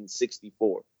Madden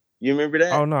 64. You remember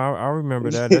that? Oh no, I remember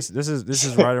that. This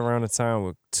is right around the time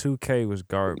where 2K was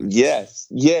garbage. Yes.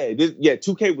 Yeah.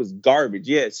 2K was garbage.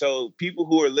 Yeah. So people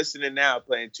who are listening now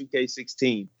playing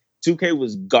 2K16, 2K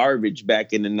was garbage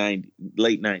back in the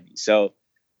late 90s. So,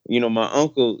 my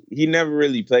uncle, he never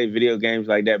really played video games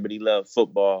like that, but he loved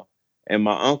football. And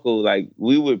my uncle, like,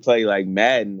 we would play like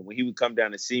Madden when he would come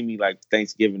down to see me like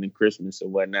Thanksgiving and Christmas or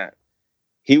whatnot.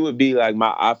 He would be like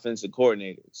my offensive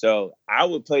coordinator. So I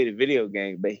would play the video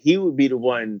game, but he would be the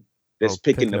one that's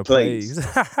picking the plays.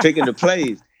 Picking the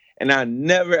plays. And I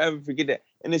never ever forget that.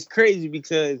 And it's crazy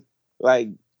because like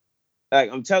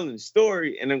I'm telling the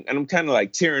story and I'm kind of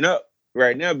like tearing up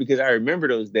right now because I remember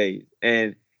those days.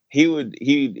 And he would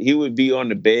be on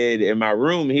the bed in my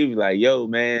room. And he was like, yo,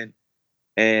 man.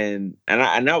 And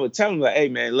I would tell him like, hey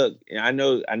man, look, I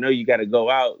know you got to go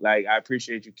out. Like, I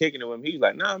appreciate you kicking it with him. He was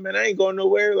like, nah, man, I ain't going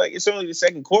nowhere. Like, it's only the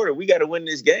second quarter. We got to win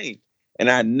this game.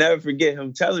 And I never forget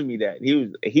him telling me that.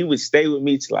 He would stay with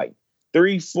me till like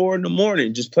 3-4 in the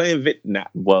morning, just playing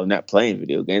not playing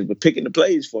video games, but picking the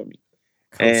plays for me.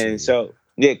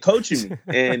 Coaching me.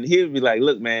 And he would be like,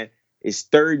 look, man, it's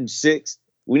 3rd and 6.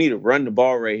 We need to run the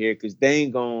ball right here because they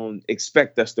ain't going to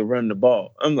expect us to run the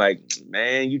ball. I'm like,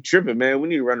 man, you tripping, man. We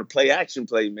need to run a play-action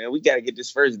play, man. We got to get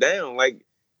this first down. Like,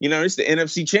 it's the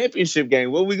NFC Championship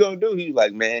game. What we going to do? He was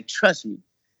like, man, trust me.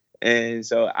 And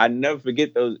so I never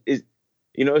forget those. It's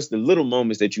the little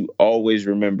moments that you always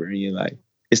remember in your life.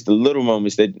 It's the little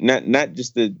moments that not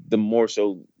just the more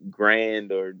so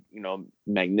grand or,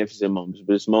 magnificent moments,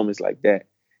 but it's moments like that.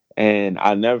 And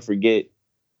I'll never forget.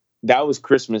 That was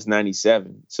Christmas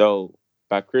 97. So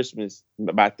by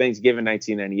Thanksgiving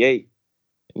 1998,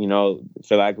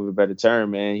 for lack of a better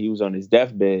term, man, he was on his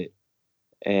deathbed.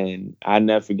 And I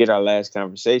never forget our last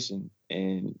conversation.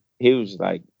 And he was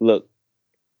like, look,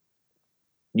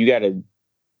 you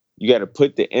gotta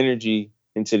put the energy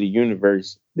into the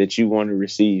universe that you want to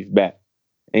receive back.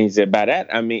 And he said, by that,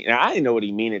 I mean, I didn't know what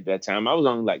he mean at that time. I was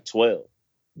only like 12,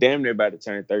 damn near about to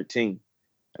turn 13.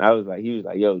 And he was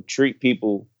like, yo, treat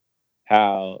people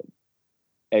how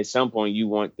at some point you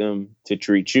want them to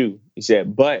treat you. He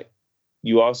said, but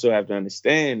you also have to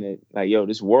understand that, like, yo,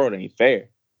 this world ain't fair.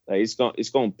 Like, it's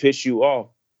gonna piss you off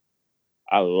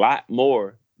a lot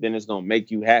more than it's gonna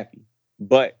make you happy.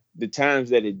 But the times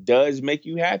that it does make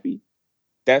you happy,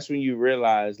 that's when you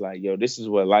realize, like, yo, this is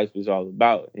what life is all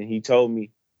about. And he told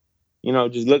me,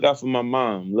 just look out for my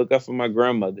mom, look out for my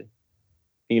grandmother,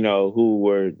 who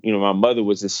were, my mother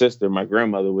was his sister, my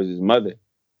grandmother was his mother.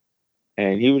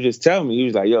 And he would just tell me, he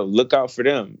was like, yo, look out for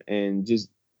them and just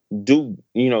do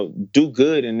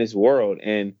good in this world.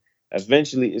 And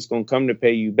eventually it's gonna come to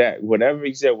pay you back. Whatever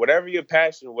he said, whatever your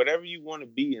passion, whatever you want to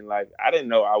be in life. I didn't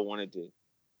know I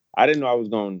was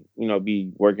going to,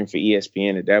 be working for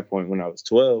ESPN at that point when I was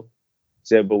 12.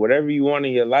 Said, but whatever you want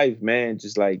in your life, man,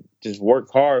 just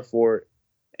work hard for it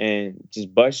and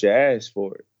just bust your ass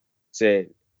for it. Said,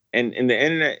 and the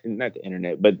internet, not the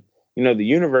internet, but the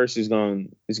universe is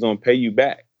going to pay you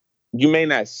back. You may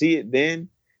not see it then.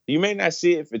 You may not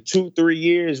see it for 2-3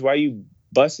 years while you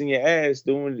busting your ass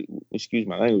doing, excuse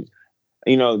my language,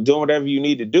 doing whatever you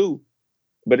need to do,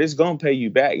 but it's going to pay you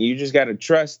back. You just got to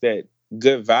trust that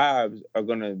good vibes are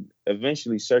going to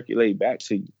eventually circulate back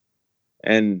to you.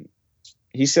 And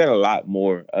he said a lot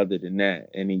more other than that.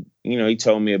 And he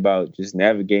told me about just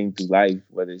navigating through life,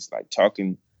 whether it's like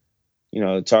talking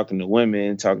to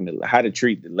women, talking to how to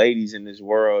treat the ladies in this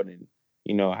world, and,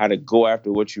 how to go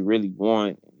after what you really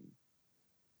want.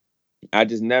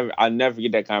 I'll never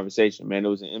forget that conversation, man. It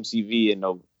was an MCV in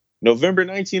November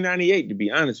 1998, to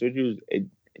be honest with you.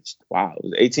 It's wow, it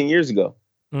was 18 years ago.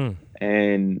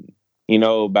 And,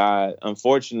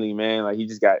 unfortunately, man, like he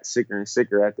just got sicker and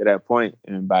sicker after that point.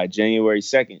 And by January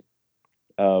 2nd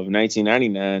of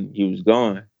 1999, he was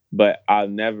gone. But I'll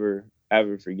never,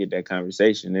 ever forget that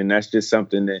conversation. And that's just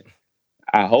something that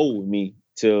I hold with me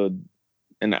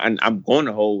and I'm going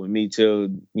to hold with me till,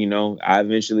 I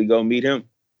eventually go meet him.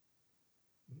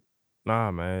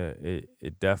 Nah, man,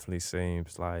 it definitely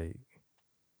seems like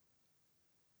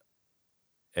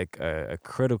a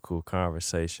critical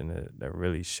conversation that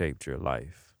really shaped your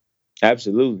life.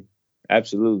 Absolutely.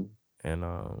 Absolutely. And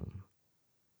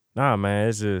nah, man,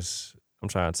 it's just I'm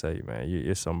trying to tell you, man,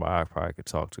 you're somebody I probably could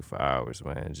talk to for hours,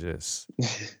 man. Just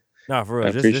nah, for real, I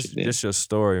appreciate that. just your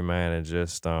story, man, and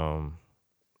just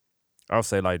I'll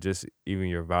say like just even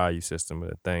your value system of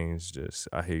the things just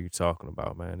I hear you talking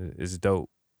about, man. It's dope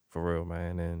for real,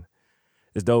 man, and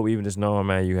it's dope even just knowing,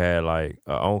 man, you had like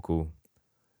an uncle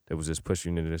that was just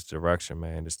pushing you in this direction,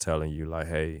 man, just telling you like,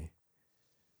 hey,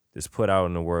 just put out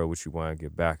in the world what you want to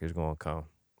get back is gonna come.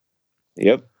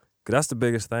 Yep. Cause that's the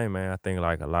biggest thing, man. I think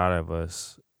like a lot of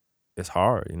us, it's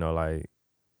hard,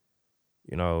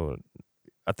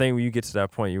 I think when you get to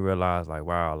that point, you realize like,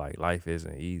 wow, like life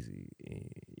isn't easy.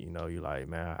 You're like,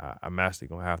 man, I'm actually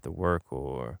gonna have to work,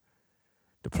 or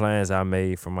the plans I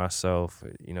made for myself,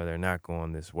 they're not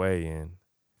going this way, and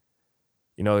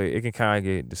it can kind of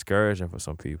get discouraging for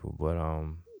some people. But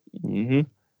Mm-hmm.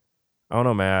 I don't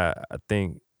know, man. I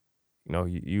think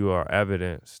you are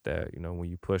evidence that when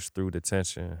you push through the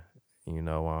tension, I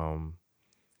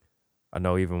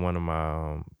know even one of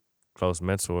my close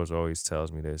mentors always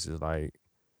tells me this is like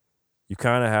you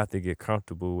kind of have to get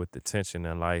comfortable with the tension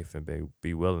in life and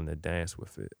be willing to dance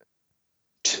with it.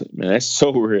 Man, that's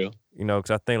so real.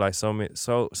 Because I think like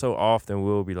so often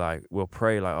we'll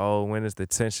pray like, oh, when is the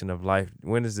tension of life?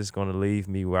 When is this going to leave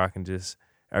me where I can just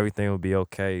everything will be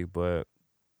okay? But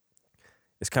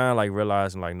it's kind of like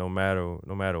realizing like no matter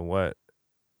what,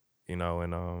 and I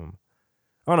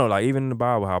don't know, like even in the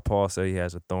Bible, how Paul said he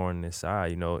has a thorn in his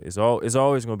side. It's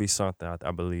always going to be something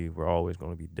I believe we're always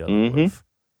going to be dealing with.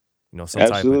 Some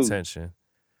type of tension.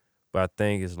 But I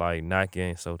think it's like not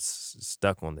getting so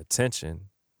stuck on the tension,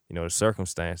 the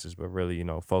circumstances, but really,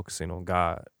 focusing on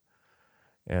God.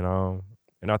 And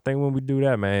I think when we do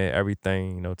that, man,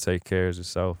 everything, take care of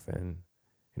itself and,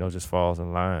 just falls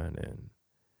in line. And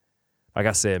like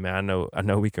I said, man, I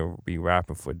know we can be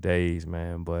rapping for days,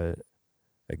 man, but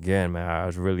again, man, I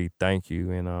just really thank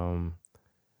you. And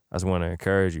I just want to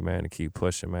encourage you, man, to keep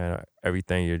pushing, man.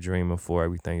 Everything you're dreaming for,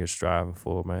 everything you're striving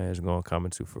for, man, is going to come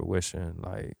into fruition.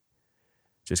 Like,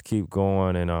 just keep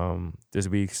going and just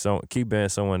keep being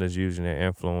someone that's using their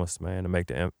influence, man, to make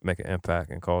an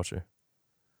impact in culture.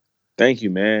 Thank you,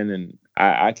 man, and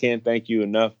I can't thank you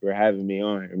enough for having me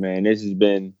on here, man. This has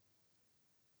been,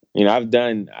 I haven't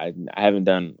done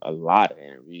a lot of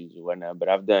interviews or whatnot, but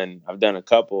I've done a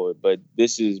couple. But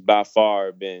this has by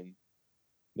far been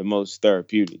the most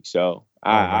therapeutic. So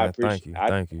I appreciate.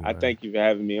 Thank you. I thank you for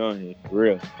having me on here, for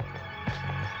real.